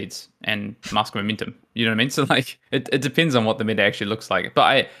Crown of Seeds and Mask of Momentum. You know what I mean? So, like, it depends on what the meta actually looks like.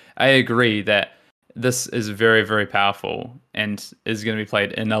 But I agree that this is very, very powerful and is going to be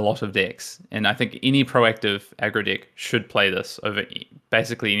played in a lot of decks. And I think any proactive aggro deck should play this over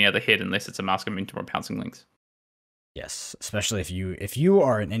basically any other head unless it's a Mask of Momentum or Pouncing Lynx. Yes, especially if you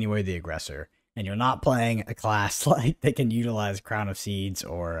are in any way the aggressor and you're not playing a class like that can utilize Crown of Seeds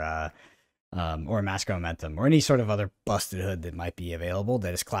or Mask of Momentum or any sort of other busted hood that might be available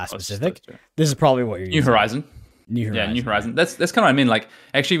that is class specific. This is probably what you're using. New Horizon. Yeah, New Horizon. That's kind of what I mean. Like,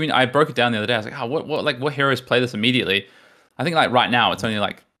 actually, when I broke it down the other day, I was like, what heroes play this immediately? I think like right now it's only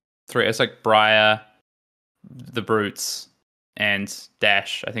like 3. It's like Briar, the Brutes, and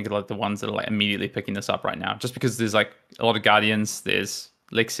Dash. I think are like the ones that are like immediately picking this up right now, just because there's like a lot of Guardians, there's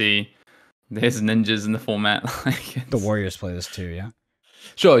Lexi, there's Ninjas in the format. Like, the Warriors play this too, yeah.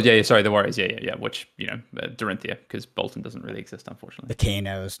 Sure, yeah, sorry, the Warriors, yeah. Which, Dorinthia, because Bolton doesn't really exist, unfortunately. The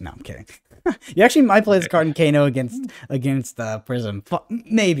Kanos, no, I'm kidding. You actually might play this card in Kano against Prism,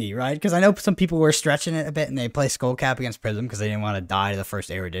 maybe, right? Because I know some people were stretching it a bit and they play Skullcap against Prism because they didn't want to die to the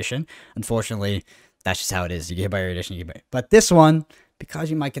first Air Edition. Unfortunately, that's just how it is. You get hit by Air Edition, but this one, because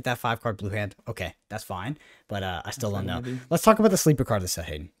you might get that 5-card blue hand, okay, that's fine. But I still don't know. Let's talk about the sleeper card of the set,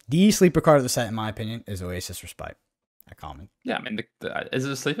 Hayden. The sleeper card of the set, in my opinion, is Oasis Respite. A common. Yeah, I mean, is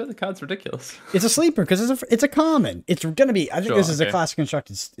it a sleeper? The card's ridiculous. It's a sleeper because it's a common. It's gonna be. I think this is a classic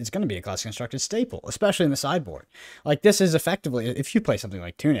constructed. It's gonna be a classic constructed staple, especially in the sideboard. Like, this is effectively, if you play something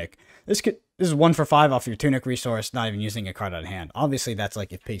like Tunic, this is 1 for 5 off your Tunic resource, not even using a card out of hand. Obviously, that's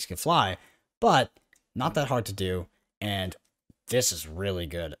like if pigs can fly, but not that hard to do. And this is really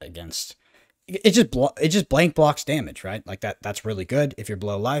good against. It just blank blocks damage, right? Like that's really good. If you're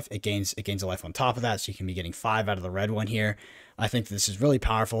below life, it gains a life on top of that, so you can be getting 5 out of the red one here. I think this is really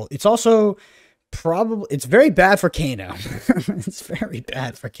powerful. It's also it's very bad for Kano. It's very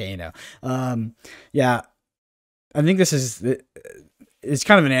bad for Kano. Yeah, I think this is it's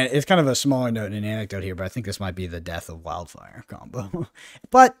kind of a smaller note and an anecdote here, but I think this might be the death of Wildfire combo.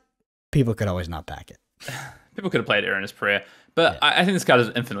 But people could always not back it. People could have played Erin's Prayer, but yeah. I think this card is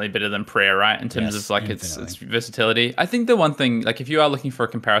infinitely better than Prayer, right? In terms of like its versatility. I think the one thing, like if you are looking for a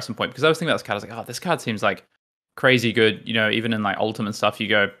comparison point, because I was thinking about this card, I was like, oh, this card seems like crazy good. Even in like Ultimate stuff, you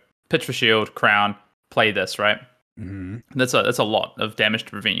go pitch for shield, crown, play this, right? Mm-hmm. That's a lot of damage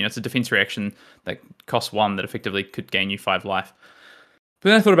to prevent. It's a defense reaction that costs 1 that effectively could gain you 5 life. But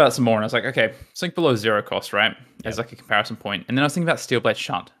then I thought about it some more, and I was like, okay, sink below 0 cost, right? As like a comparison point. And then I was thinking about Steelblade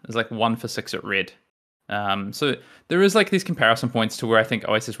Shunt. It's like 1 for 6 at red. So there is like these comparison points to where I think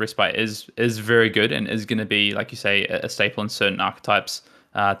Oasis Respite is very good and is going to be, like you say, a staple in certain archetypes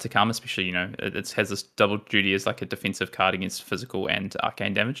to come, especially, it has this double duty as like a defensive card against physical and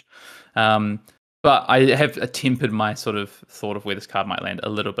arcane damage. But I have tempered my sort of thought of where this card might land a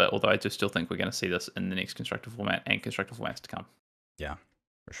little bit, although I do still think we're going to see this in the next constructive format and constructive formats to come. Yeah,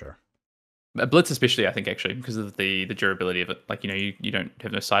 for sure. Blitz especially, I think, actually, because of the durability of it. Like, you don't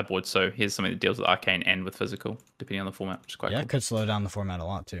have no sideboard, so here's something that deals with arcane and with physical, depending on the format, which is quite cool. It could slow down the format a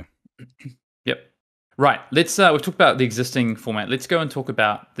lot, too. Yep. Right, let's we've talked about the existing format. Let's go and talk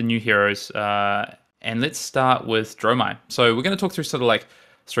about the new heroes, and let's start with Dromai. So we're going to talk through sort of like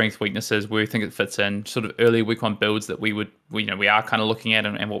strength, weaknesses, where we think it fits in, sort of early week 1 builds that we are kind of looking at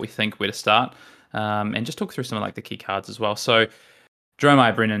and what we think where to start, and just talk through some of like the key cards as well. So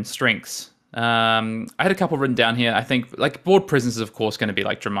Dromai, Brendan, strengths. I had a couple written down here. I think like board presence is of course going to be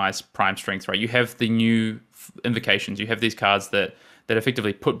like Dromai's prime strength, right? You have the new invocations. You have these cards that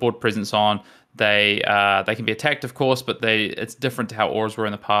effectively put board presence on. They can be attacked, of course, but it's different to how auras were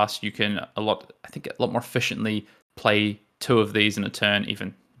in the past. You can a lot more efficiently play 2 of these in a turn,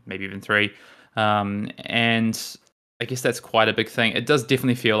 maybe even 3. And I guess that's quite a big thing. It does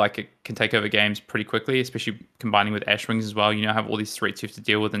definitely feel like it can take over games pretty quickly, especially combining with Ash Wings as well. You have all these threats you have to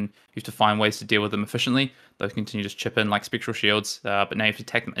deal with, and you have to find ways to deal with them efficiently. Those continue to just chip in like Spectral Shields, but now you have to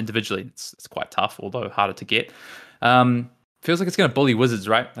attack them individually. It's quite tough, although harder to get. Feels like it's going to bully Wizards,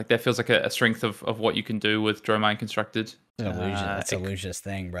 right? Like that feels like a strength of what you can do with Dromai Constructed. That's a Lucius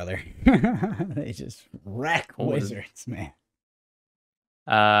thing, brother. They just wreck Wizards, man.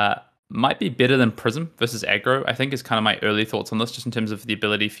 Might be better than Prism versus aggro, I think, is kind of my early thoughts on this, just in terms of the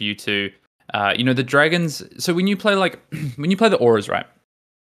ability for you to, the dragons. So when you play the auras, right,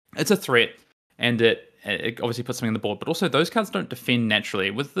 it's a threat, and it it obviously puts something on the board, but also those cards don't defend naturally.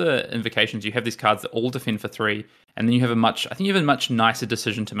 With the invocations, you have these cards that all defend for 3, and then you have I think you have a much nicer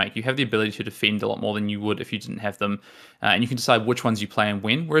decision to make. You have the ability to defend a lot more than you would if you didn't have them, and you can decide which ones you play and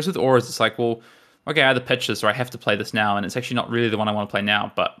when. Whereas with auras, it's like, well, okay, I either pitch this or I have to play this now, and it's actually not really the one I want to play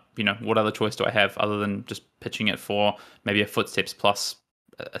now, but, what other choice do I have other than just pitching it for maybe a footsteps plus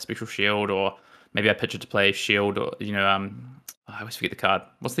a special shield, or maybe I pitch it to play shield, or, I always forget the card.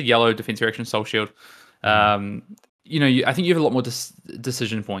 What's the yellow defense reaction? Soul shield. I think you have a lot more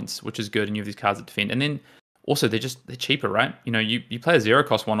decision points, which is good, and you have these cards that defend. And then also they're cheaper, right? You play a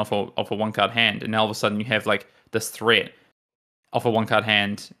 0-cost one off a 1-card hand, and now all of a sudden you have like this threat off a 1-card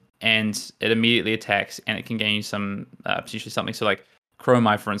hand, and it immediately attacks, and it can gain you some potentially something. So like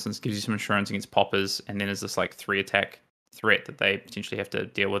Chromai, for instance, gives you some insurance against poppers, and then there's this like 3-attack threat that they potentially have to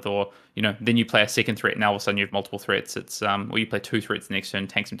deal with, or then you play a second threat, and now all of a sudden you have multiple threats. It's or you play 2 threats the next turn,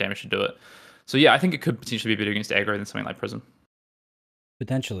 tank some damage to do it. So yeah, I think it could potentially be better against aggro than something like Prism.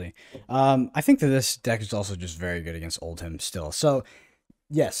 Potentially. I think that this deck is also just very good against Oldhim still. So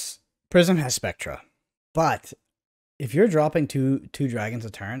yes, Prism has Spectra, but if you're dropping two dragons a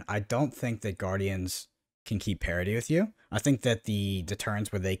turn, I don't think that Guardians can keep parity with you. I think that the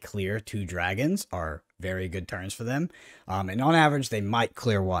turns where they clear 2 dragons are very good turns for them. And on average, they might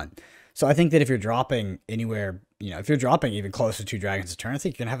clear 1. So I think that if you're dropping anywhere, if you're dropping even close to 2 dragons a turn, I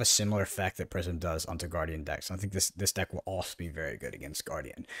think you're going to have a similar effect that Prism does onto Guardian decks. And I think this deck will also be very good against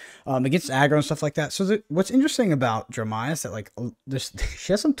Guardian. Against aggro and stuff like that. So what's interesting about Jeremiah is that, like,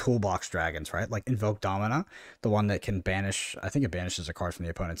 she has some toolbox dragons, right? Like Invoke Domina, the one that can banish, I think it banishes a card from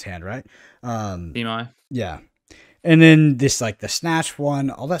the opponent's hand, right? Demai. Yeah. And then this, like, the Snatch one,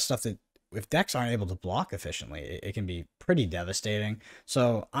 all that stuff that, if decks aren't able to block efficiently, it can be pretty devastating.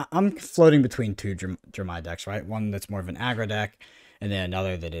 So I'm floating between 2 Jeremiah decks, right? One that's more of an aggro deck, and then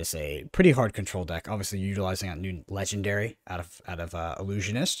another that is a pretty hard control deck, obviously utilizing a new legendary out of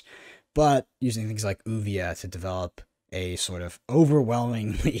Illusionist, but using things like Uvia to develop a sort of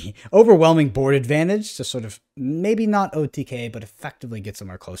overwhelming board advantage to sort of maybe not OTK, but effectively get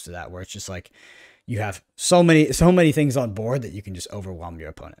somewhere close to that, where it's just like you have so many things on board that you can just overwhelm your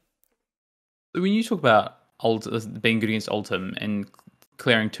opponent. When you talk about being good against Oldhim and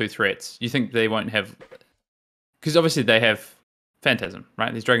clearing 2 threats, you think they won't have... Because obviously they have Phantasm,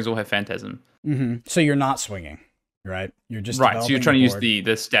 right? These dragons all have Phantasm. Mm-hmm. So you're not swinging, right? You're just... Right, so you're trying to use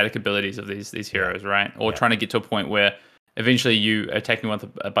the static abilities of these heroes, right? Or trying to get to a point where eventually you are attacking with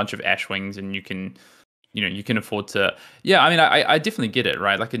a bunch of Ash Wings, and you can afford to... Yeah, I mean, I definitely get it,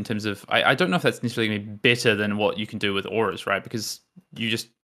 right? Like, in terms of... I don't know if that's necessarily going to be better than what you can do with auras, right? Because you just...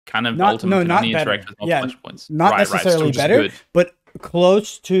 kind of not better. Yeah, points. Not necessarily better, but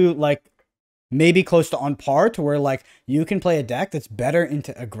close to, like, maybe close to on par, to where, like, you can play a deck that's better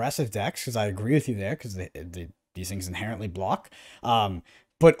into aggressive decks, because I agree with you there, because these things inherently block,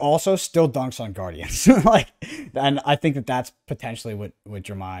 but also still dunks on Guardians. And I think that that's potentially what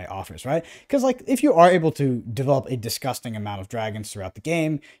Jeremiah offers, right? Because, like, if you are able to develop a disgusting amount of dragons throughout the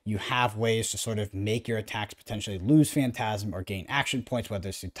game, you have ways to sort of make your attacks potentially lose Phantasm or gain action points, whether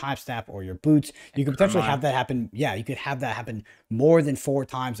it's through Time Snap or your boots. You could potentially have that happen. Yeah, you could have that happen more than 4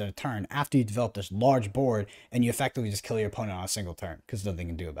 times at a turn after you develop this large board, and you effectively just kill your opponent on a single turn because nothing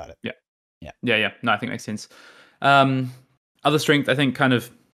can do about it. Yeah. No, I think that makes sense. Other strength, I think, kind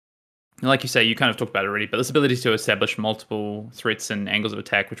of, like you say, you kind of talked about it already, but this ability to establish multiple threats and angles of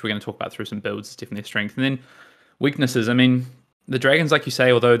attack, which we're going to talk about through some builds, is definitely a strength. And then weaknesses, I mean, the dragons, like you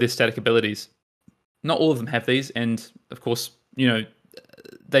say, although they're static abilities, not all of them have these, and of course,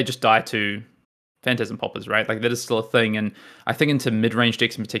 they just die to Phantasm Poppers, right? Like, that is still a thing, and I think into mid-range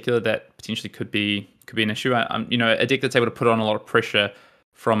decks in particular, that potentially could be an issue. A deck that's able to put on a lot of pressure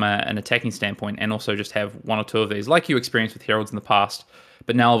from an attacking standpoint, and also just have 1 or 2 of these, like you experienced with Heralds in the past.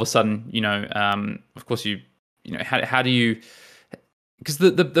 But now all of a sudden, of course, how do you... Because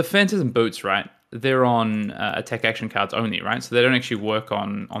the Phantasm Boots, right, they're on attack action cards only, right? So they don't actually work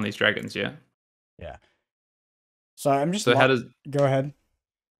on these dragons, yeah? Yeah. So I'm just... So how does... Go ahead.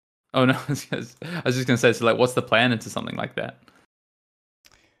 Oh, no, I was just going to say, so, like, what's the plan into something like that?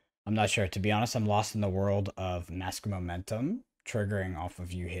 I'm not sure. To be honest, I'm lost in the world of Mask Momentum triggering off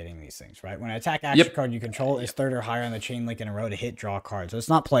of you hitting these things, right? When an attack action card you control is 3rd or higher on the chain link in a row to hit, draw a card. So it's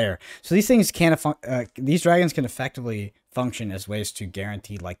not player. So these things these dragons can effectively function as ways to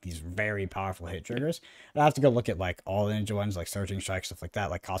guarantee, like, these very powerful hit triggers. I have to go look at, like, all the ninja ones, like Surging Strike, stuff like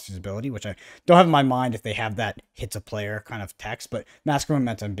that, like Costume's ability, which I don't have in my mind if they have that hits a player kind of text, but Mask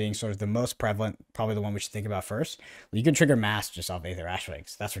Momentum being sort of the most prevalent, probably the one we should think about first. You can trigger Mask just off Aether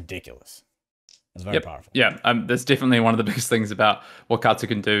Ashwings. That's ridiculous. That's very powerful. Yeah, that's definitely one of the biggest things about what Katsu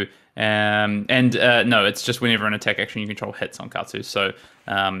can do. No, it's just whenever an attack action you control hits on Katsu. So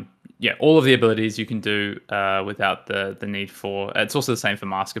yeah, all of the abilities you can do without the need for. It's also the same for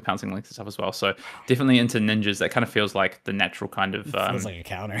Mask of Pouncing Links and stuff as well. So definitely into ninjas, that kind of feels like the natural kind of. Feels like a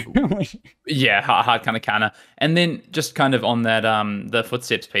counter. Yeah, hard kind of counter. And then just kind of on that the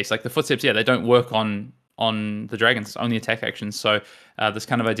footsteps piece, like the footsteps, yeah, they don't work on the dragons, it's only attack actions. So this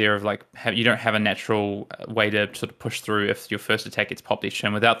kind of idea of like you don't have a natural way to sort of push through if your first attack gets popped each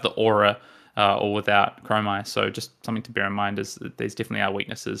turn without the aura or without Chromai. So just something to bear in mind is that there's definitely our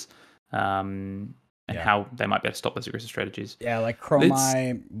weaknesses and how they might be able to stop those aggressive strategies. Yeah, like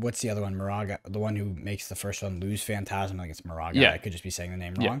Chromai, what's the other one? Maraga, the one who makes the first one lose Phantasm. I think it's Maraga. Yeah. I could just be saying the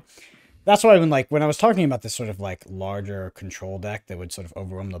name wrong. That's why when I was talking about this sort of like larger control deck that would sort of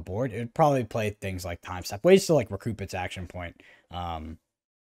overwhelm the board, it would probably play things like Time Step, ways to like recoup its action point, and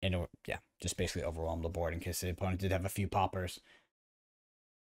just basically overwhelm the board in case the opponent did have a few poppers.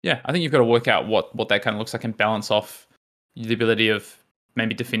 Yeah, I think you've got to work out what that kind of looks like and balance off the ability of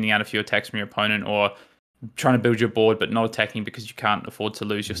maybe defending out a few attacks from your opponent or trying to build your board but not attacking because you can't afford to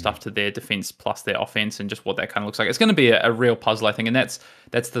lose your stuff to their defense plus their offense, and just what that kind of looks like. It's going to be a real puzzle, I think, and that's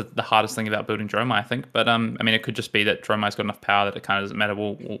the hardest thing about building Dromai, I think. But I mean, it could just be that Dromai's got enough power that it kind of doesn't matter.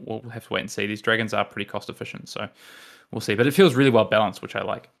 We'll have to wait and see. These dragons are pretty cost efficient, so we'll see. But it feels really well balanced, which I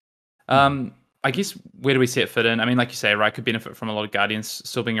like. I guess where do we see it fit in? I mean, like you say, right, could benefit from a lot of Guardians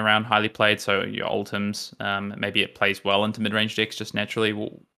still being around, highly played. So your Ultims, maybe it plays well into mid-range decks just naturally.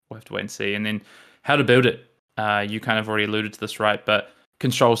 We'll have to wait and see. And then how to build it. You kind of already alluded to this, right? But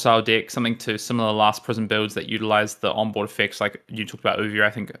control style deck, something to similar Last Prison builds that utilize the onboard effects. Like you talked about Ovia. I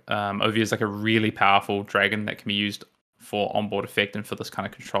think Ovia is like a really powerful dragon that can be used for onboard effect and for this kind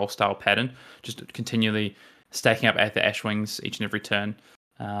of control style pattern. Just continually stacking up at the Ash Wings each and every turn.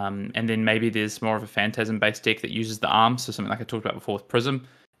 And then maybe there's more of a Phantasm-based deck that uses the arms. So something like I talked about before with Prism.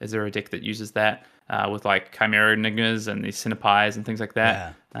 Is there a deck that uses that with like Chimera Enigmas and these Cinepies and things like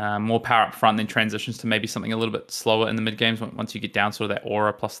that? Yeah. More power up front, then transitions to maybe something a little bit slower in the mid games once you get down sort of that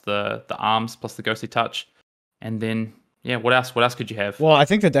aura plus the arms plus the ghostly touch. And then, yeah, what else? What else could you have? Well, I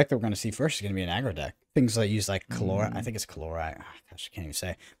think the deck that we're going to see first is going to be an aggro deck. Things that use like Calora. I think it's Calora. Gosh, I can't even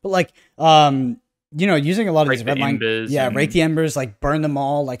say. But like, using a lot of these red line, rake the embers, like burn them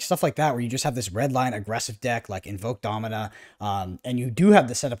all, like stuff like that, where you just have this red line aggressive deck, like Invoke Domina, and you do have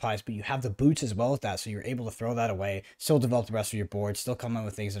the Cinepies, but you have the boots as well with that, so you're able to throw that away, still develop the rest of your board, still come in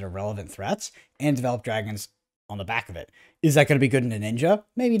with things that are relevant threats, and develop dragons on the back of it. Is that going to be good in a ninja?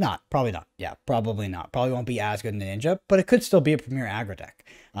 Maybe not. Probably not. Yeah, probably not. Probably won't be as good in a ninja, but it could still be a premier aggro deck.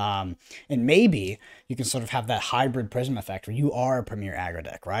 And maybe you can sort of have that hybrid Prism effect where you are a premier aggro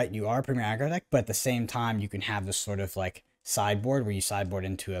deck, right? You are a premier aggro deck, but at the same time, you can have this sort of like sideboard where you sideboard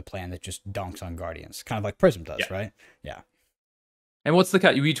into a plan that just dunks on Guardians, kind of like Prism does, right? Yeah. And what's the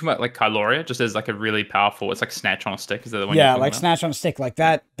cut? You talking about like Kyloria, just as like a really powerful, it's like Snatch on a stick. Is that the one? Yeah, like Snatch on a stick. Like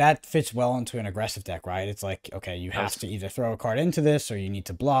that fits well into an aggressive deck, right? It's like, okay, you have to either throw a card into this or you need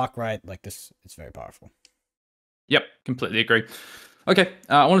to block, right? Like this, it's very powerful. Yep, completely agree. Okay,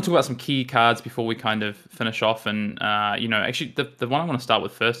 I want to talk about some key cards before we kind of finish off. And, actually the one I want to start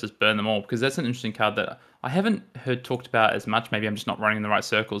with first is Burn Them All, because that's an interesting card that I haven't heard talked about as much. Maybe I'm just not running in the right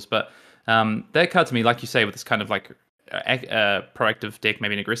circles. But that card to me, like you say, with this kind of like proactive deck,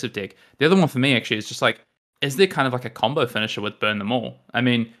 maybe an aggressive deck. The other one for me actually is just like, is there kind of like a combo finisher with Burn Them All? I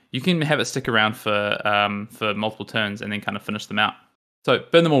mean, you can have it stick around for multiple turns and then kind of finish them out. So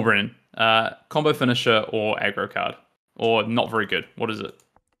Burn Them All, Brennan. Combo finisher or aggro card, or not very good. What is it?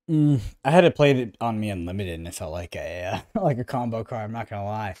 I had it played on me unlimited, and it felt like a like a combo card. I'm not gonna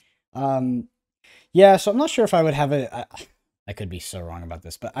lie. Yeah, so I'm not sure if I would have it. I could be so wrong about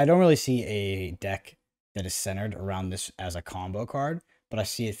this, but I don't really see a deck that is centered around this as a combo card, but I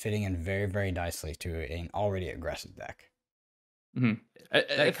see it fitting in very, very nicely to an already aggressive deck. Mm-hmm.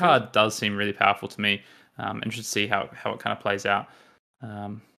 That card does seem really powerful to me. Interested to see how it kind of plays out.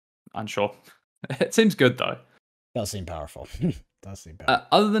 Unsure. It seems good though. Does seem powerful. Does seem powerful.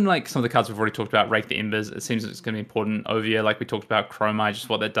 Other than like some of the cards we've already talked about, Rake the Embers, it seems it's going to be important. Ovia, like we talked about, Chromai, just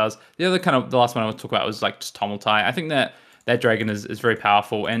what that does. The last one I want to talk about was like just Tumultai. I think that dragon is very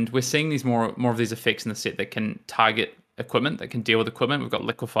powerful, and we're seeing these more of these effects in the set that can target equipment, that can deal with equipment. We've got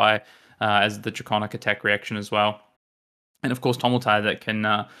Liquefy as the draconic attack reaction as well, and of course Tumultai that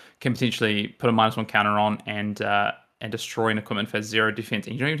can potentially put a -1 counter on and destroy an equipment for 0 defense,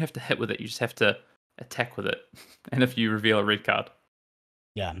 and you don't even have to hit with it. You just have to attack with it, and if you reveal a red card.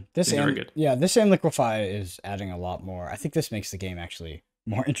 Yeah, this and Liquefy is adding a lot more. I think this makes the game actually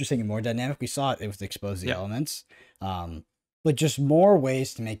more interesting and more dynamic. We saw it with Expose the Elements. but just more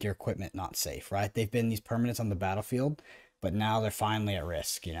ways to make your equipment not safe, right? They've been these permanents on the battlefield, but now they're finally at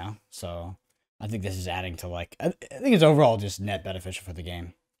risk, you know? So I think this is adding to like, I think it's overall just net beneficial for the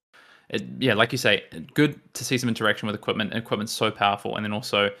game. Yeah, like you say, good to see some interaction with equipment. Equipment's so powerful, and then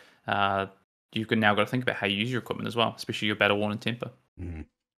also you can now got to think about how you use your equipment as well, especially your battle worn and temper. Mm-hmm.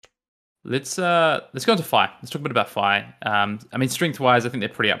 Let's go into Fi. Let's talk a bit about Fi. I mean, strength wise, I think they're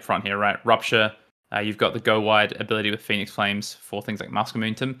pretty upfront here, right? Rupture. You've got the go wide ability with Phoenix Flames for things like mask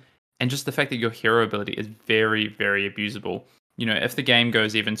momentum, and just the fact that your hero ability is very, very abusable. You know, if the game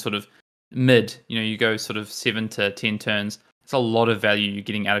goes even sort of mid, you know, you go sort of 7 to 10 turns. It's a lot of value you're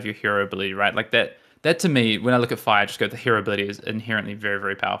getting out of your hero ability, right? Like that to me, when I look at Fire, I just go, the hero ability is inherently very,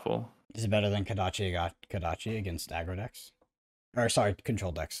 very powerful. Is it better than Kodachi against aggro decks? Or sorry,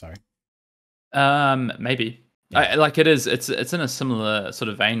 control decks, sorry. Maybe. Yeah. Like it is, it's in a similar sort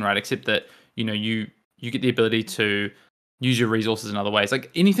of vein, right? Except that, you know, you get the ability to use your resources in other ways.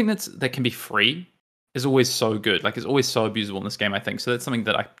 Like anything that can be free is always so good. Like it's always so abusable in this game, I think. So that's something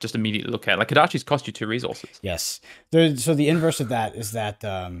that I just immediately look at. Like Kodachi's cost you 2 resources. Yes. So the inverse of that is that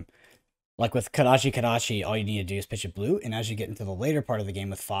like with Kodachi, all you need to do is pitch it blue, and as you get into the later part of the game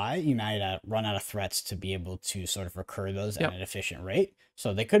with Fi, you might run out of threats to be able to sort of recur those at an efficient rate.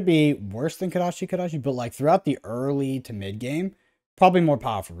 So they could be worse than Kodachi, but like throughout the early to mid game, probably more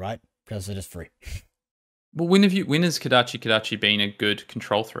powerful, right? Because it is free. Well, when is Kodachi been a good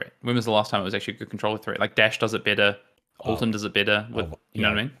control threat? When was the last time it was actually a good control threat? Like Dash does it better. Alton does it better. You know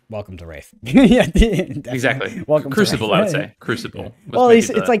what I mean? Welcome to Wraith. Yeah, exactly. Welcome Crucible, to I would say. Crucible. Well, it's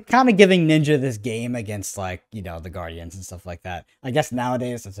like kind of giving Ninja this game against like, you know, the Guardians and stuff like that. I guess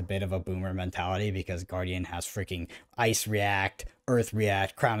nowadays it's a bit of a boomer mentality because Guardian has freaking Ice React, Earth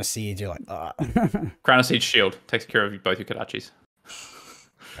React, Crown of Seeds. You're like, Crown of Seeds Shield takes care of both your Kodachis.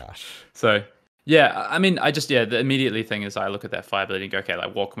 Gosh. So... yeah, I mean, the immediately thing is I look at that Fire ability and go, okay,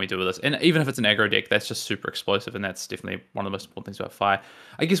 like, what can we do with this? And even if it's an aggro deck, that's just super explosive, and that's definitely one of the most important things about Fire.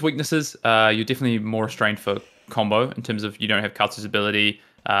 I guess weaknesses, you're definitely more restrained for combo in terms of you don't have Katsu's ability,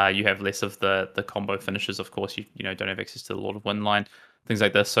 you have less of the combo finishes, of course, you don't have access to the Lord of Wind line, things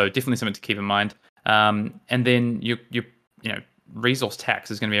like this, so definitely something to keep in mind. And then you resource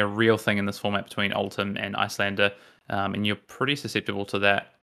tax is going to be a real thing in this format between Ultim and Icelander, and you're pretty susceptible to that.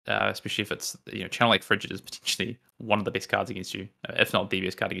 Especially if it's Channel Lake Frigid is potentially one of the best cards against you, if not the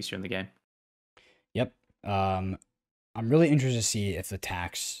best card against you in the game. Yep. I'm really interested to see if the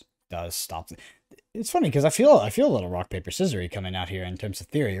tax does stop. It's funny because I feel a little rock paper scissory coming out here in terms of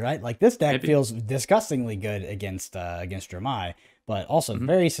theory, right? Like this deck feels disgustingly good against Dramai, but also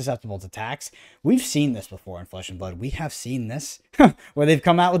very susceptible to tax. We've seen this before in Flesh and Blood. We have seen this where they've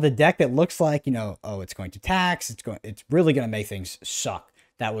come out with a deck that looks like it's going to tax. It's really going to make things suck.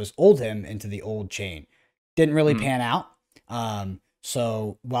 That was Oldhim into the old chain. Didn't really pan out.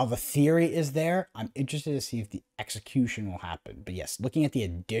 So while the theory is there, I'm interested to see if the execution will happen. But yes, looking at the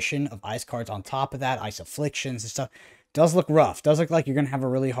addition of ice cards on top of that, ice afflictions and stuff, does look rough. Does look like you're going to have a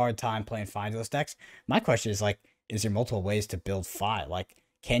really hard time playing Fi into those decks. My question is like, is there multiple ways to build Fi? Like,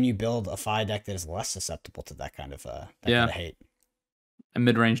 can you build a Fi deck that is less susceptible to that kind of kind of hate? A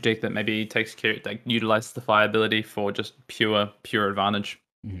mid-range deck that maybe takes care, like utilizes the Fi ability for just pure advantage.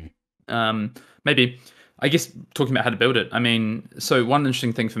 Maybe. I guess talking about how to build it. I mean, so one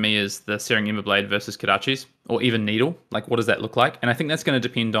interesting thing for me is the Searing Emberblade versus Kodachi's, or even Needle. Like, what does that look like? And I think that's going to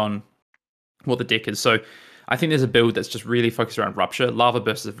depend on what the deck is. So I think there's a build that's just really focused around Rupture. Lava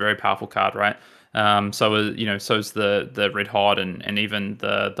Burst is a very powerful card, right? So is the Red Hot and even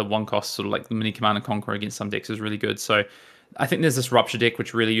the one cost sort of like the mini Command and Conquer against some decks is really good. So I think there's this Rupture deck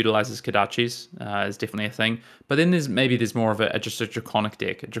which really utilizes Kodachi's, is definitely a thing. But then there's more of just a Draconic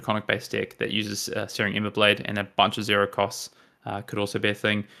deck, a Draconic based deck that uses Searing Emberblade and a bunch of zero costs could also be a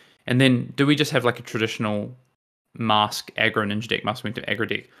thing. And then do we just have like a traditional mask aggro ninja deck, mask momentum aggro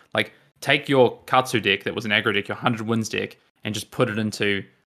deck? Like take your Katsu deck that was an aggro deck, your 100 wins deck, and just put it into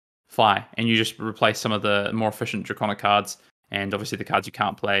Fi, and you just replace some of the more efficient Draconic cards and obviously the cards you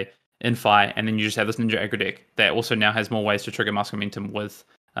can't play in Fi, and then you just have this ninja aggro deck that also now has more ways to trigger mask momentum with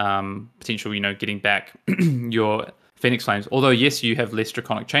potential, getting back your Phoenix Flames. Although yes, you have less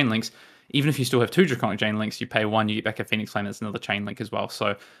Draconic chain links. Even if you still have 2 Draconic chain links, you pay 1, you get back a Phoenix Flame. That's another chain link as well.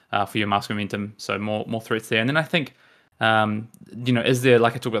 So for your mask momentum, so more threats there. And then I think is there,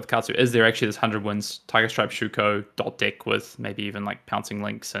 like I talked about the Katsu, is there actually this 100 wins Tiger Stripe Shuko dot deck with maybe even like pouncing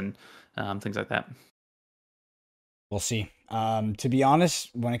links and things like that? We'll see. To be honest,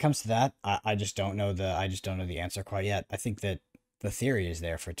 when it comes to that, I just don't know the answer quite yet. I think that the theory is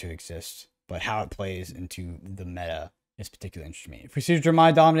there for it to exist, but how it plays into the meta is particularly interesting to me. If we see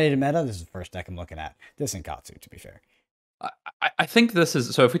Dramai dominated meta, this is the first deck I'm looking at. This and Katsu, to be fair. I think this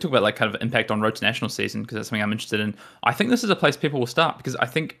is so. If we talk about like kind of impact on Road to National season, because that's something I'm interested in, I think this is a place people will start because I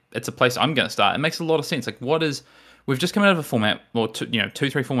think it's a place I'm going to start. It makes a lot of sense. Like, we've just come out of a format, or two,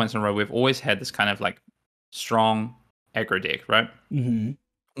 3 formats in a row. We've always had this kind of like strong aggro deck, right? Mm-hmm.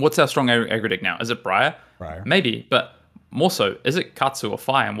 What's our strong aggro deck now? Is it Briar? Briar. Maybe, but more so, is it Katsu or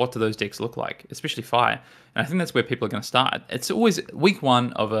Fire? And what do those decks look like? Especially Fire. And I think that's where people are going to start. It's always week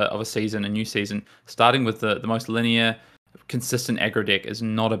one of a season, a new season, starting with the most linear, consistent aggro deck is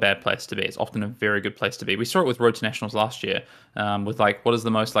not a bad place to be. It's often a very good place to be. We saw it with Road to Nationals last year, with like what is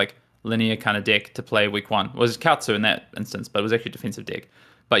the most like linear kind of deck to play week one? It was Katsu in that instance, but it was actually a defensive deck.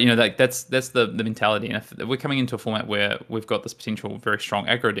 But like that's the mentality. And if we're coming into a format where we've got this potential very strong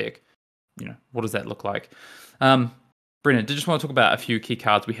aggro deck, what does that look like? Brendan, did just want to talk about a few key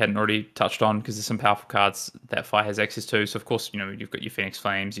cards we hadn't already touched on because there's some powerful cards that Fire has access to. So of course, you've got your Phoenix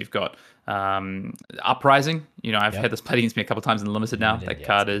Flames, you've got Uprising. I've had this played against me a couple of times in the limited now. That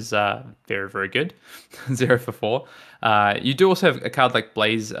card is very, very good. 0 for 4. You do also have a card like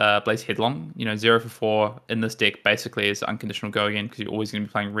Blaze Headlong. 0 for 4 in this deck basically is unconditional go again because you're always going to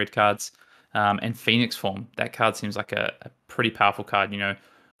be playing red cards. And Phoenix Form. That card seems like a pretty powerful card.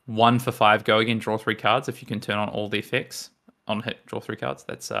 1 for 5 go again, draw 3 cards. If you can turn on all the effects on hit, draw 3 cards.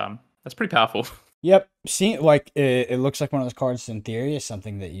 That's pretty powerful. Yep. See, like it looks like one of those cards in theory is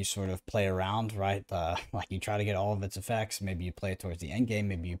something that you sort of play around, right? Like you try to get all of its effects. Maybe you play it towards the end game.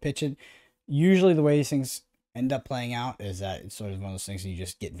 Maybe you pitch it. Usually, the way these things end up playing out is that it's sort of one of those things that you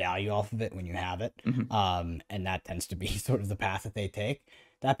just get value off of it when you have it. Mm-hmm. And that tends to be sort of the path that they take.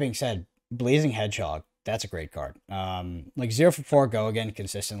 That being said, Blazing Hedgehog. That's a great card. Like 0 for 4 go again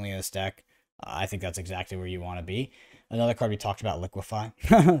consistently in this deck. I think that's exactly where you want to be. Another card we talked about, Liquefy.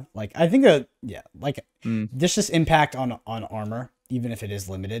 Like I think just this impact on armor, even if it is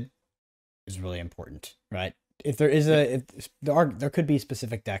limited, is really important, right? If there could be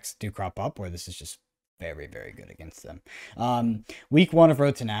specific decks do crop up where this is just very, very good against them. Week 1 of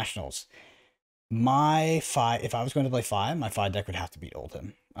Road to Nationals. If I was going to play 5, my 5 deck would have to beat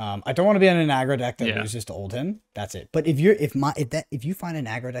Oldhim. I don't want to be on an aggro deck that loses to Oldhim. That's it. But if you find an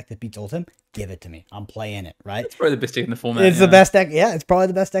aggro deck that beats Oldhim, give it to me. I'm playing it, right? It's probably the best deck in the format. It's the best deck. Yeah, it's probably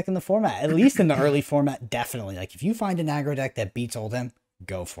the best deck in the format. At least in the early format, definitely. Like if you find an aggro deck that beats Oldhim,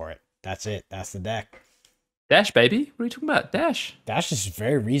 go for it. That's it. That's the deck. Dash, baby. What are you talking about? Dash. Dash is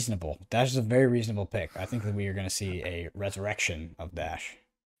very reasonable. Dash is a very reasonable pick. I think that we are going to see a resurrection of Dash.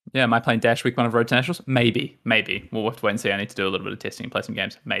 Yeah, am I playing Dash week 1 of Road to Nationals? Maybe. We'll have to wait and see. I need to do a little bit of testing and play some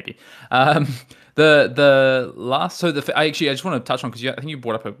games. Maybe. The last, I just want to touch on because I think you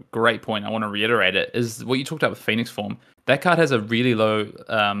brought up a great point. I want to reiterate it. Is what you talked about with Phoenix Form. That card has a really low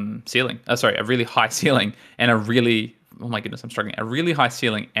ceiling. A really high ceiling and a really. Oh my goodness, I'm struggling. A really high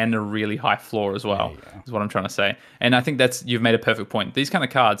ceiling and a really high floor as well is what I'm trying to say. And I think you've made a perfect point. These kind of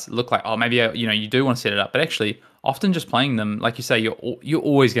cards look like, maybe you do want to set it up, but actually, often just playing them, like you say, you're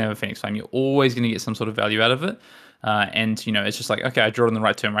always going to have a Phoenix Flame. You're always going to get some sort of value out of it. And it's just like, okay, I draw it on the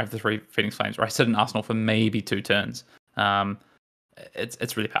right turn. Where I have the 3 Phoenix Flames, or I sit in Arsenal for maybe 2 turns.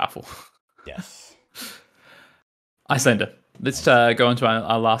 It's really powerful. Yes. Icelander. Let's go into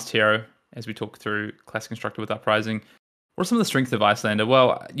our last hero as we talk through Classic Constructor with Uprising. What are some of the strengths of Icelander?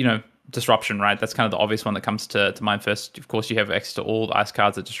 Well, disruption, right? That's kind of the obvious one that comes to mind first. Of course, you have access to all the ice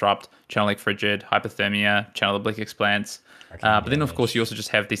cards that disrupt, Channel Lake Frigid, Hypothermia, Channel the Bleak Expanse. But then, of course, you also just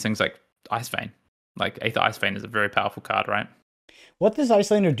have these things like Ice Vein. Like Aether Ice Vein is a very powerful card, right? What does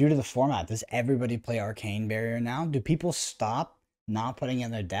Icelander do to the format? Does everybody play Arcane Barrier now? Do people stop not putting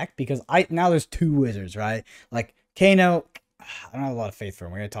in their deck? Because now there's 2 wizards, right? Like Kano, I don't have a lot of faith for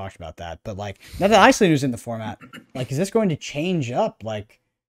him. We're going to talk about that. But like now that Icelander's in the format, like is this going to change up like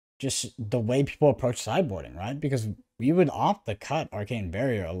just the way people approach sideboarding, right? Because we would opt to cut Arcane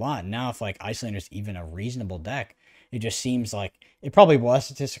Barrier a lot. Now if like Icelander's even a reasonable deck, it just seems like it probably was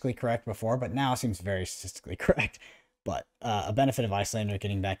statistically correct before, but now it seems very statistically correct. But a benefit of Icelander,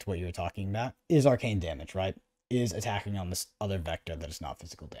 getting back to what you were talking about, is arcane damage, right? Is attacking on this other vector that is not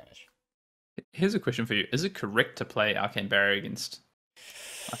physical damage. Here's a question for you. Is it correct to play Arcane Barrier against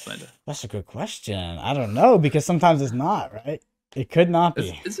Icelander? That's a good question. I don't know, because sometimes it's not, right? It could not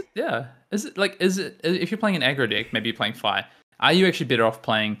be. Is it, yeah. Is it, if you're playing an aggro deck, maybe you're playing Fire, are you actually better off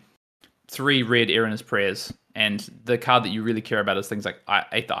playing 3 red Erina's Prayers, and the card that you really care about is things like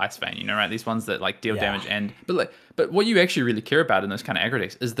Aether Ice Vein, right? These ones that like deal damage but what you actually really care about in those kind of aggro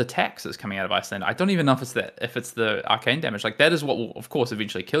decks is the tax that's coming out of Icelander. I don't even know if it's the arcane damage. Like that is what will, of course,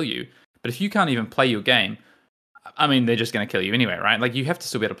 eventually kill you. But if you can't even play your game, I mean, they're just going to kill you anyway, right? Like you have to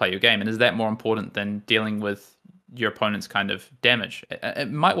still be able to play your game. And is that more important than dealing with your opponent's kind of damage?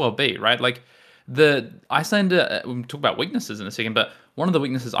 It might well be, right? Like the Icelander, we'll talk about weaknesses in a second, but one of the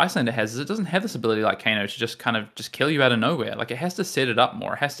weaknesses Icelander has is it doesn't have this ability like Kano to just kind of just kill you out of nowhere. Like, it has to set it up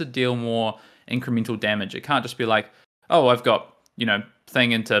more. It has to deal more incremental damage. It can't just be like, oh, I've got,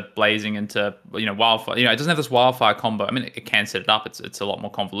 thing into blazing into, wildfire. It doesn't have this wildfire combo. I mean, it can set it up. It's a lot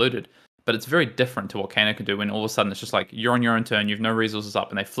more convoluted, but it's very different to what Kano can do when all of a sudden it's just like, you're on your own turn, you have no resources up,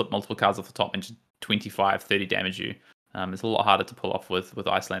 and they flip multiple cards off the top and just 25, 30 damage you. It's a lot harder to pull off with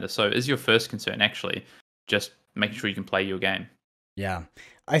Icelander. So is your first concern actually just making sure you can play your game? Yeah.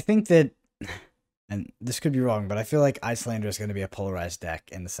 I think that, and this could be wrong, but I feel like Icelander is going to be a polarized deck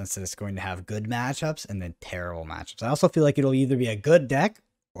in the sense that it's going to have good matchups and then terrible matchups. I also feel like it'll either be a good deck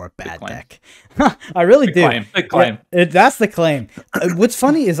or a bad deck. I really do. Big claim. That's the claim. What's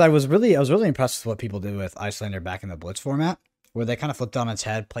funny is I was really impressed with what people did with Icelander back in the Blitz format, where they kind of flipped on its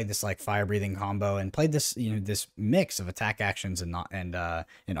head, played this like fire breathing combo, and played this this mix of attack actions and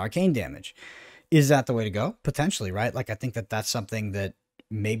arcane damage. Is that the way to go? Potentially, right? Like, I think that that's something that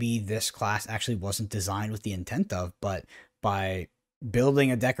maybe this class actually wasn't designed with the intent of, but by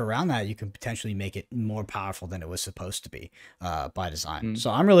building a deck around that, you can potentially make it more powerful than it was supposed to be by design.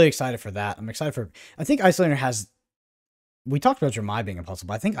 So I'm really excited for that. I think Icelander has, we talked about Jeremiah being a puzzle,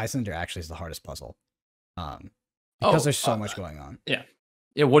 but I think Icelander actually is the hardest puzzle. Because there's so much going on.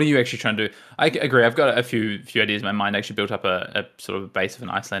 Yeah, what are you actually trying to do? I agree. I've got a few ideas in my mind. I actually built up a sort of a base of an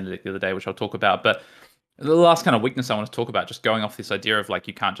Icelander deck the other day, which I'll talk about. But the last kind of weakness I want to talk about, just going off this idea of like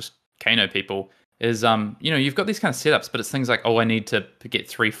you can't just Kano people, is you've got these kind of setups, but it's things like, oh, I need to get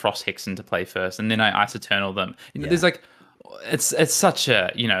 3 Frost Hex into play first, and then I Ice Eternal them. There's like, it's such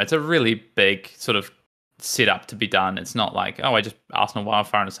a it's a really big sort of setup to be done. It's not like, oh, I just Arsenal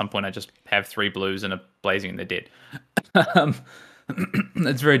Wildfire, and at some point I just have 3 blues and a blazing and they're dead.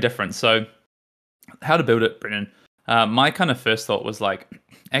 It's very different. So how to build it, Brendan? My kind of first thought was like,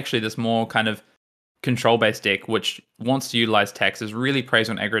 actually this more kind of control-based deck, which wants to utilize taxes, really preys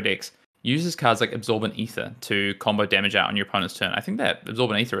on aggro decks, uses cards like Absorbent Ether to combo damage out on your opponent's turn. I think that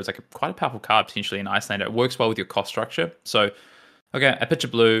Absorbent Ether is like quite a powerful card potentially in Icelander. It works well with your cost structure. So, okay, I pitch a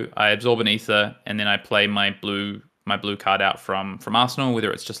blue, I absorb an Ether, and then I play my blue card out from Arsenal,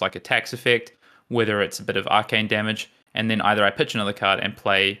 whether it's just like a tax effect, whether it's a bit of arcane damage, and then either I pitch another card and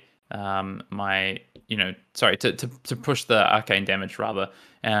play to push the arcane damage rather,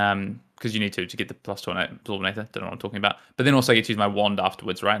 because you need to get the +2 on Absorbent Ether. Don't know what I'm talking about. But then also I get to use my wand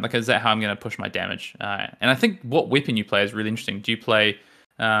afterwards, right? Like, is that how I'm going to push my damage? And I think what weapon you play is really interesting. Do you play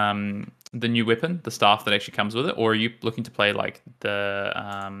the new weapon, the staff that actually comes with it, or are you looking to play like the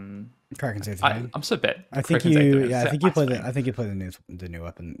Kraken's Aether Vein? I'm so bad. I think you play the new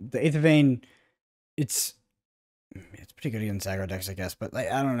weapon. The Aether Vein, it's pretty good against aggro decks, I guess, but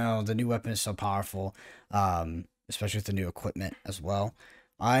like, I don't know, the new weapon is so powerful, especially with the new equipment as well.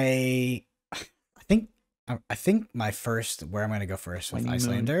 I think my first, where I'm going to go first with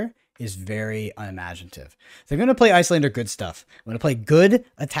Icelander is very unimaginative. They're going to play Icelander good stuff. I'm going to play good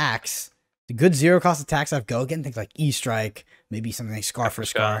attacks, the good 0-cost attacks. I have go again, things like E-Strike, maybe something like Scar for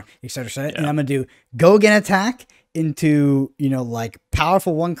Scar, etc. Yeah. And I'm going to do go again attack into, like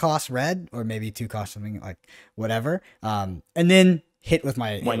powerful 1-cost red, or maybe 2-cost something like whatever. And then hit with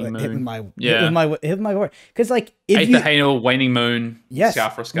my ward, because like if the Hail, Waning Moon,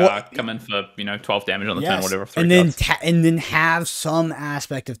 Scar for Scar, come in for 12 damage on the turn, whatever. And then have some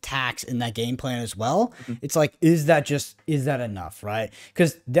aspect of tax in that game plan as well. It's like, is that enough, right?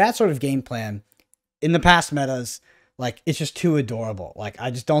 Because that sort of game plan in the past metas, like, it's just too adorable. Like, I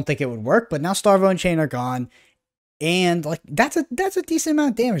just don't think it would work. But now Starvo and Chain are gone. And like that's a decent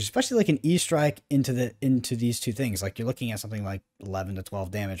amount of damage, especially like an E-Strike into these two things. Like, you're looking at something like 11 to 12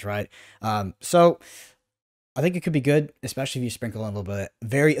 damage, right? So I think it could be good, especially if you sprinkle in a little bit of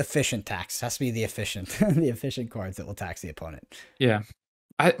very efficient tax. It has to be the efficient cards that will tax the opponent. Yeah,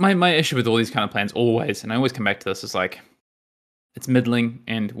 my issue with all these kind of plans always, and I always come back to this, is like, it's middling,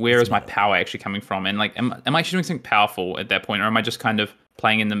 and where is my power actually coming from? And like, am I actually doing something powerful at that point, or am I just kind of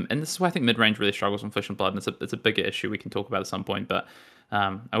playing in them? And this is why I think mid-range really struggles on Flesh and Blood, and it's a bigger issue we can talk about at some point. But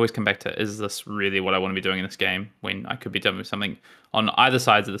I always come back to, is this really what I want to be doing in this game, when I could be doing something on either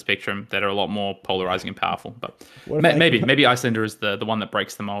sides of the spectrum that are a lot more polarizing and powerful? But maybe Icelander is the one that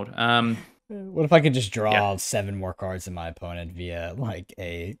breaks the mold. What if I could just draw 7 more cards than my opponent via like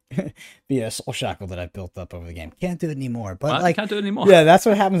via Soul Shackle that I've built up over the game? Can't do it anymore. But can't do it anymore. Yeah, that's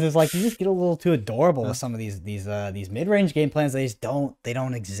what happens. Is like, you just get a little too adorable with some of these mid-range game plans. They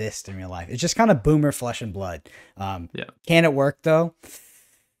don't exist in real life. It's just kind of boomer Flesh and Blood. Can it work though?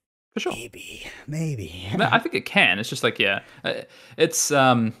 For sure. Maybe. I think it can. It's just like, it's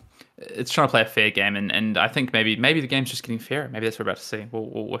trying to play a fair game, and I think maybe the game's just getting fairer. Maybe that's what we're about to see.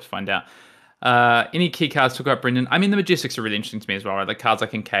 We'll find out. Any key cards took up, Brendan? I mean, the Majestics are really interesting to me as well, right? Like cards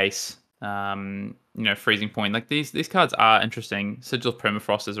like Encase, Freezing Point. Like these cards are interesting. Sigil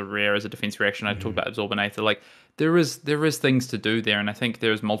Permafrost is a rare as a defense reaction. I talked about Absorbinator. Like there is things to do there, and I think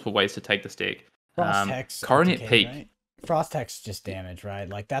there's multiple ways to take this deck. Frost Hex, Coronet Peak. right? Frost Hex is just damage, right?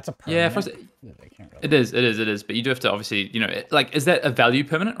 Like that's a permanent. Yeah, it is. But you do have to obviously, is that a value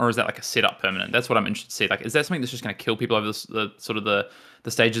permanent or is that like a setup permanent? That's what I'm interested to see. Like, is that something that's just going to kill people over the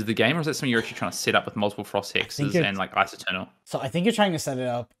stages of the game, or is that something you're actually trying to set up with multiple Frost Hexes and like Ice Eternal? So I think you're trying to set it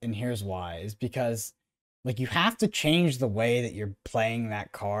up, and here's why: is because like you have to change the way that you're playing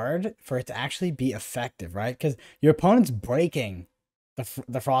that card for it to actually be effective, right? Because your opponent's breaking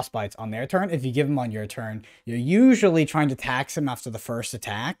the frostbites on their turn. If you give them on your turn, you're usually trying to tax them after the first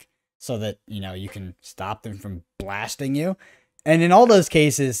attack so that you can stop them from blasting you. And in all those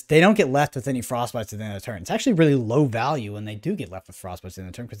cases, they don't get left with any frostbites at the end of the turn. It's actually really low value when they do get left with frostbites at the end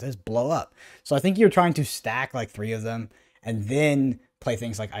of the turn because they just blow up. So I think you're trying to stack like 3 of them and then play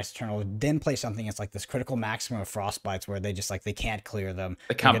things like Ice Eternal, then play something that's like this critical maximum of frostbites where they just like they can't clear them.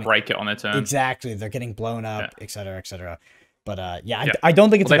 They can't break it on their turn. Exactly. They're getting blown up, etc., etc. But I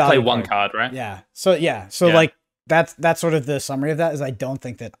don't think it's they a value play one card, right? Yeah. So like that's sort of the summary of that is I don't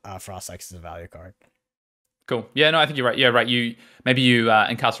think that Frost Hex is a value card. Cool. Yeah, no, I think you're right. Yeah, right. You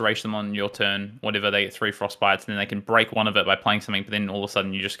incarceration them on your turn, whatever. They get 3 frostbites, and then they can break one of it by playing something. But then all of a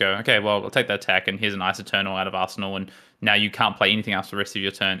sudden, you just go, okay, well, I'll take that attack, and here's an Ice Eternal out of Arsenal, and now you can't play anything else for the rest of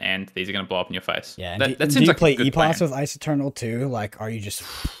your turn, and these are going to blow up in your face. Yeah. That seems do you like play a good E-Pots plan. with Ice Eternal too? Like, are you just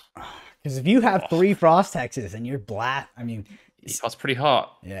because if you have 3 Frost Hexes and you're I mean, It's pretty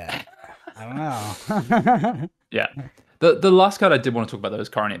hot. Yeah. I don't know. Yeah. The last card I did want to talk about though is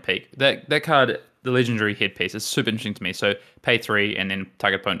Coronet Peak. That card, the legendary headpiece, is super interesting to me. So pay 3 and then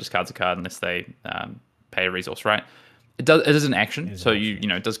target opponent discards a card unless they pay a resource, right? It is an action,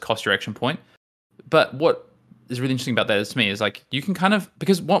 it does cost your action point. But what is really interesting about that is to me is like you can kind of,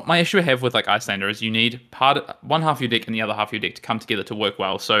 because what my issue I have with like Icelander is you need one half of your deck and the other half of your deck to come together to work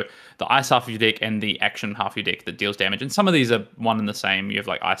well. So the ice half of your deck and the action half of your deck that deals damage, and some of these are one and the same. You have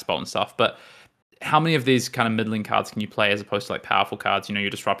like Ice Bolt and stuff, but how many of these kind of middling cards can you play as opposed to like powerful cards, your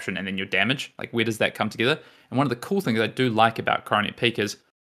disruption and then your damage? Like where does that come together? And one of the cool things I do like about Coronet Peak is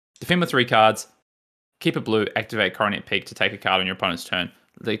defend with 3 cards, keep a blue, activate Coronet Peak to take a card on your opponent's turn.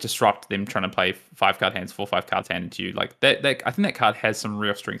 They disrupt them trying to play 5-card hands, 4-5 cards handed to you. Like that, I think that card has some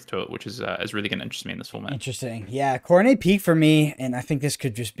real strength to it, which is really going to interest me in this format. Interesting. Yeah, Coronet Peak for me, and I think this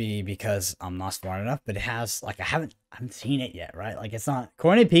could just be because I'm not smart enough, but it has like I haven't seen it yet, right? Like it's not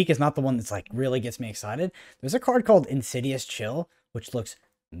Coronet Peak is not the one that's like really gets me excited. There's a card called Insidious Chill, which looks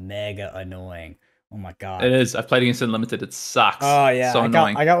mega annoying. Oh my god. It is. I've played against Unlimited. It sucks. Oh yeah. So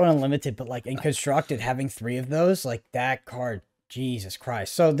annoying. I got one Unlimited, but like in Constructed, having 3 of those, like that card. Jesus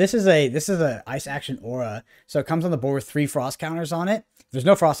Christ. So this is a ice action aura. So it comes on the board with 3 frost counters on it. If there's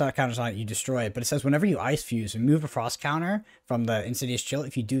no frost counters on it, you destroy it. But it says whenever you ice fuse, remove a frost counter from the Insidious Chill.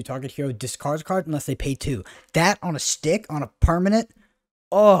 If you do, target hero discards a card unless they pay 2. That on a stick, on a permanent.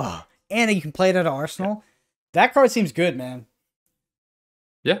 Oh, and you can play it at an arsenal. That card seems good, man.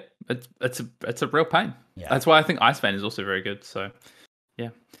 Yeah, it's a real pain. Yeah. That's why I think Iceman is also very good. So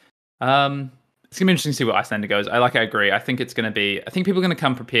yeah. It's going to be interesting to see where Icelander goes. I agree. I think people are going to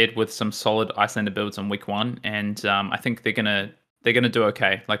come prepared with some solid Icelander builds on week 1. And I think they're going to do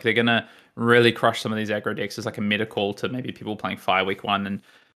okay. Like they're going to really crush some of these aggro decks as like a meta call to maybe people playing Fire week 1.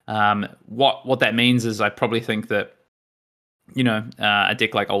 And what that means is I probably think that, a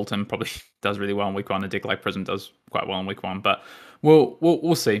deck like Ultim probably does really well in week 1. A deck like Prism does quite well in week 1, but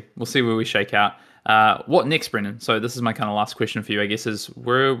we'll see. We'll see where we shake out. What next, Brendan? So this is my kind of last question for you, I guess, is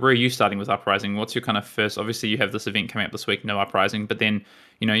where are you starting with Uprising? What's your kind of first, obviously you have this event coming up this week, no Uprising, but then,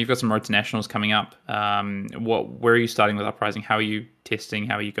 you've got some Road to Nationals coming up. Where are you starting with Uprising? How are you testing?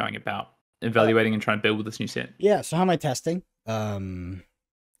 How are you going about evaluating and trying to build with this new set? Yeah, so how am I testing?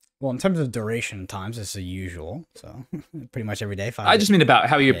 Well, in terms of duration times, it's the usual. So pretty much every day. I just mean about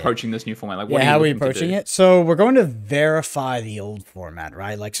how are you approaching this new format? Like, how are we approaching it? So we're going to verify the old format,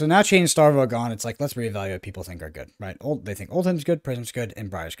 right? Like, so now Chain Starvo gone. It's like, let's reevaluate what people think are good, right? They think Oldham's good, Prism's good, and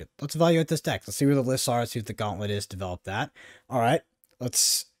Briar's good. Let's evaluate this deck. Let's see where the lists are. See what the gauntlet is. Develop that. All right.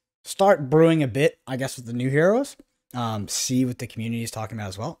 Let's start brewing a bit, I guess, with the new heroes. See what the community is talking about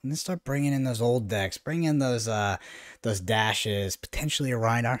as well, and then start bringing in those old decks, bring in those dashes, potentially a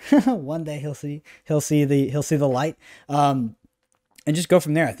Reinhardt. One day he'll see the light, and just go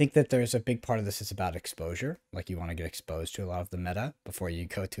from there. I think that there's a big part of this is about exposure. Like you want to get exposed to a lot of the meta before you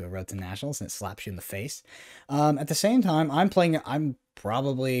go to a Road to Nationals and it slaps you in the face. At the same time, I'm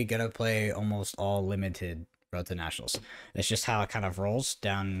probably gonna play almost all limited Road to Nationals. It's just how it kind of rolls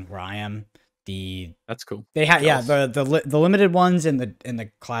down where I am. That's cool. They have Jealous. the limited ones and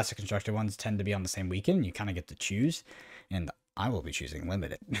the classic constructed ones tend to be on the same weekend. You kind of get to choose, and I will be choosing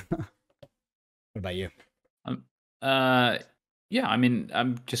limited. What about you? Yeah, I mean,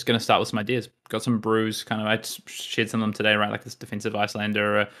 I'm just going to start with some ideas. Got some brews, kind of, I just shared some of them today, right? Like this defensive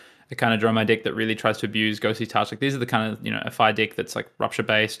Icelander, a kind of draw my deck that really tries to abuse Ghostly Touch. Like these are the kind of, a fire deck that's like Rupture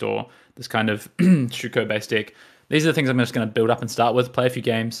based or this kind of Shuko based deck. These are the things I'm just going to build up and start with, play a few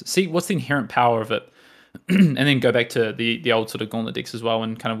games, see what's the inherent power of it, and then go back to the old sort of Gauntlet decks as well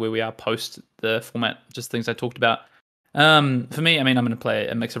and kind of where we are post the format, just things I talked about. For me, I mean, I'm going to play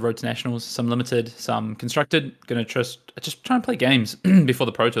a mix of Road to Nationals, some limited, some constructed. Going to just try and play games before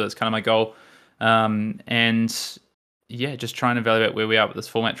the Pro Tour. That's kind of my goal. And yeah, just try and evaluate where we are with this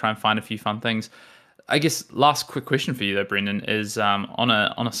format. Try and find a few fun things. I guess last quick question for you though, Brendan, is on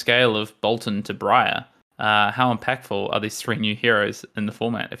a scale of Bolton to Briar, how impactful are these three new heroes in the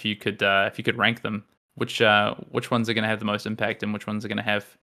format? If you could rank them, which ones are going to have the most impact, and which ones are going to have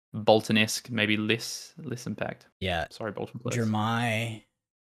Bolton-esque, maybe less impact? Yeah. Sorry, Bolton players. Jermai,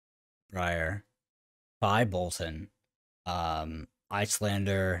 Briar, by Bolton,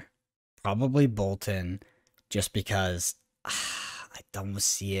 Icelander, probably Bolton, just because I don't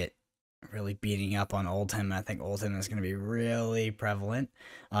see it really beating up on Oldham. I think Oldham is going to be really prevalent.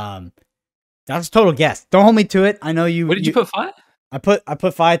 That's a total guess. Don't hold me to it. I know you. What did you put fire? I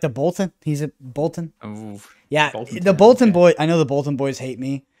put fire to Bolton. He's at Bolton. Ooh, yeah, Bolton the Bolton boy. I know the Bolton boys hate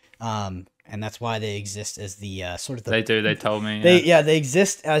me. And that's why they exist as the sort of the. They do. They told me. They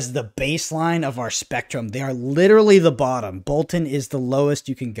exist as the baseline of our spectrum. They are literally the bottom. Bolton is the lowest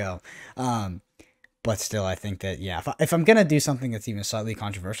you can go. But still, I think that if I'm gonna do something that's even slightly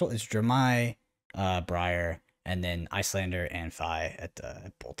controversial, it's Jermai, Briar, and then Icelander and Fi at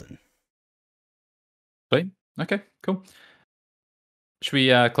Bolton. Sweet. Okay. Cool. Should we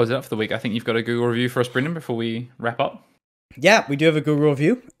close it up for the week? I think you've got a Google review for us, Brendan, before we wrap up. Yeah, we do have a Google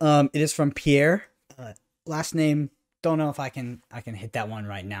review. It is from Pierre. Last name, don't know if I can hit that one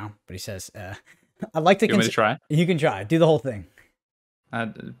right now, but he says, I'd like to. You want me to try? You can try. Do the whole thing.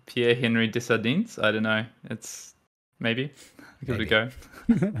 Pierre Henry Desardines. I don't know. It's maybe. Give it a go.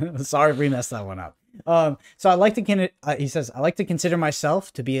 Sorry if we messed that one up. So I like to he says, I like to consider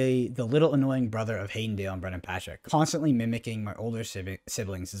myself to be the little annoying brother of Hayden, Dale, and Brendan Patrick, constantly mimicking my older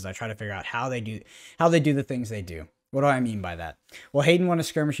siblings as I try to figure out how they do the things they do. What do I mean by that? Well, Hayden won a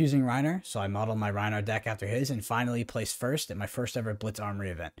skirmish using Reiner, so I modeled my Reiner deck after his and finally placed first at my first ever Blitz Armory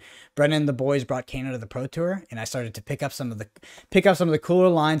event. Brendan and the boys brought Kano to the Pro Tour, and I started to pick up some of the cooler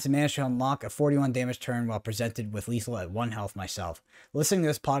lines and managed to unlock a 41 damage turn while presented with lethal at 1 health myself. Listening to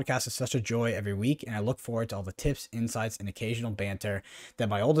this podcast is such a joy every week, and I look forward to all the tips, insights, and occasional banter that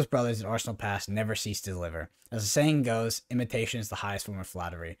my oldest brothers at Arsenal Pass never cease to deliver. As the saying goes, imitation is the highest form of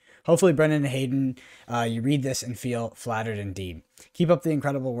flattery. Hopefully, Brendan and Hayden, you read this and feel flattered indeed. Keep up the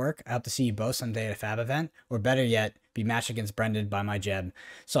incredible work. I hope to see you both someday at a Fab event, or better yet, be matched against Brendan by my Jeb,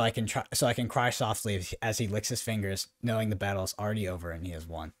 so I can cry softly as he licks his fingers, knowing the battle is already over and he has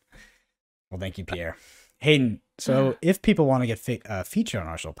won. Well, thank you, Pierre. Hayden, so if people want to get featured on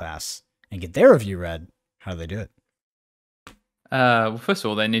Arsenal Pass and get their review read, how do they do it? Well, first of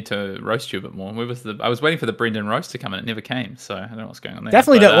all, they need to roast you a bit more. I was waiting for the Brendan roast to come, and it never came. So I don't know what's going on there.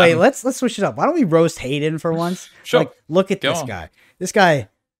 Definitely don't. Wait, let's switch it up. Why don't we roast Hayden for once? Sure. Like, look at this guy. This guy,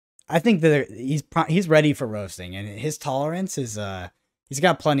 I think that he's ready for roasting, and his tolerance is he's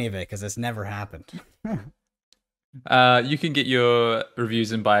got plenty of it because it's never happened. You can get your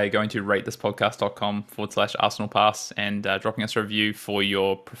reviews in by going to ratethispodcast.com/Arsenal Pass and dropping us a review for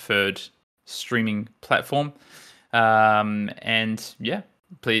your preferred streaming platform. And yeah,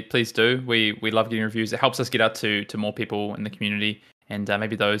 please do. We love getting reviews. It helps us get out to more people in the community, and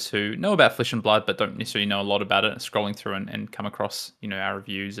maybe those who know about Flesh and Blood but don't necessarily know a lot about it, scrolling through and come across our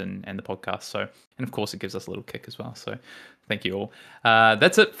reviews and the podcast. So, and of course it gives us a little kick as well. So thank you all.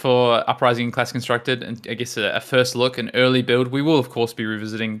 That's it for Uprising and Class Constructed, and I guess a first look, an early build. We will of course be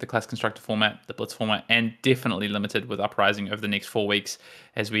revisiting the Class Constructed format, the Blitz format, and definitely Limited with Uprising over the next 4 weeks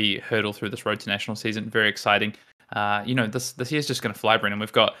as we hurdle through this Road to National season. Very exciting. This year's just going to fly, Brendan.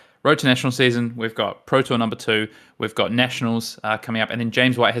 We've got Road to National season, we've got Pro Tour number 2, we've got Nationals coming up, and then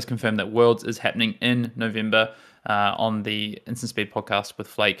James White has confirmed that Worlds is happening in November on the Instant Speed podcast with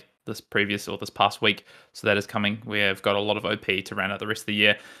Flake this past week. So that is coming. We've got a lot of OP to round out the rest of the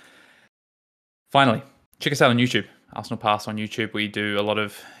year. Finally, check us out on YouTube. Arsenal Pass on YouTube. We do a lot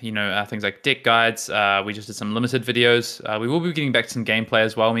of, things like deck guides. We just did some limited videos. We will be getting back to some gameplay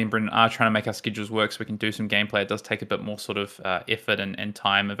as well. Me and Brendan are trying to make our schedules work so we can do some gameplay. It does take a bit more sort of effort and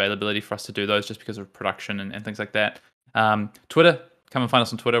time availability for us to do those just because of production and things like that. Twitter, come and find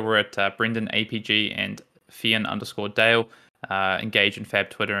us on Twitter. We're at Brendan APG and Fian_Dale. Engage in Fab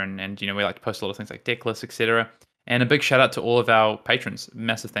Twitter, and we like to post a lot of things like deck lists, etc. And a big shout out to all of our patrons.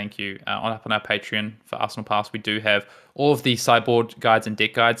 Massive thank you. Up on our Patreon for Arsenal Pass, we do have all of the sideboard guides and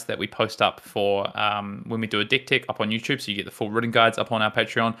deck guides that we post up for when we do a deck tech up on YouTube. So you get the full written guides up on our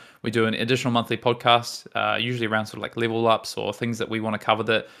Patreon. We do an additional monthly podcast, usually around sort of like level ups or things that we want to cover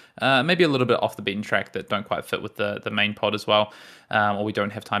that maybe a little bit off the beaten track that don't quite fit with the main pod as well, or we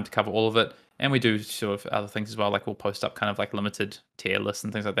don't have time to cover all of it. And we do sort of other things as well, like we'll post up kind of like limited tier lists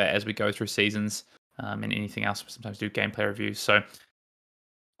and things like that as we go through seasons, and anything else. We sometimes do gameplay reviews. So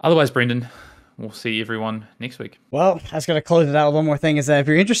otherwise, Brendan, we'll see everyone next week. Well, I was going to close it out with one more thing, is that if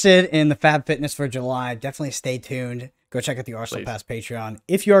you're interested in the Fab Fitness for July, definitely stay tuned. Go check out the Arsenal Pass Patreon.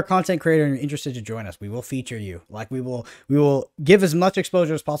 If you're a content creator and you're interested to join us, we will feature you. Like we will give as much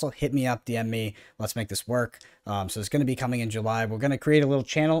exposure as possible. Hit me up, DM me. Let's make this work. So it's going to be coming in July. We're going to create a little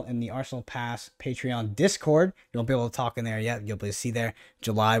channel in the Arsenal Pass Patreon Discord. You won't be able to talk in there yet. You'll be able to see there.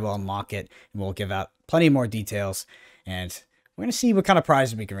 July, we'll unlock it, and we'll give out plenty more details. And we're going to see what kind of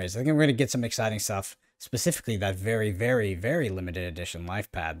prizes we can raise. I think we're going to get some exciting stuff. Specifically, that very, very, very limited edition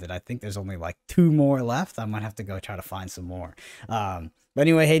life pad that I think there's only like 2 more left. I might have to go try to find some more. But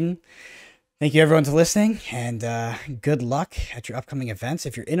anyway, Hayden, thank you everyone for listening, and good luck at your upcoming events.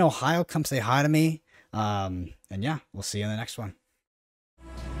 If you're in Ohio, come say hi to me. And yeah, we'll see you in the next one.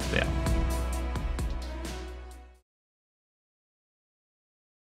 Yeah.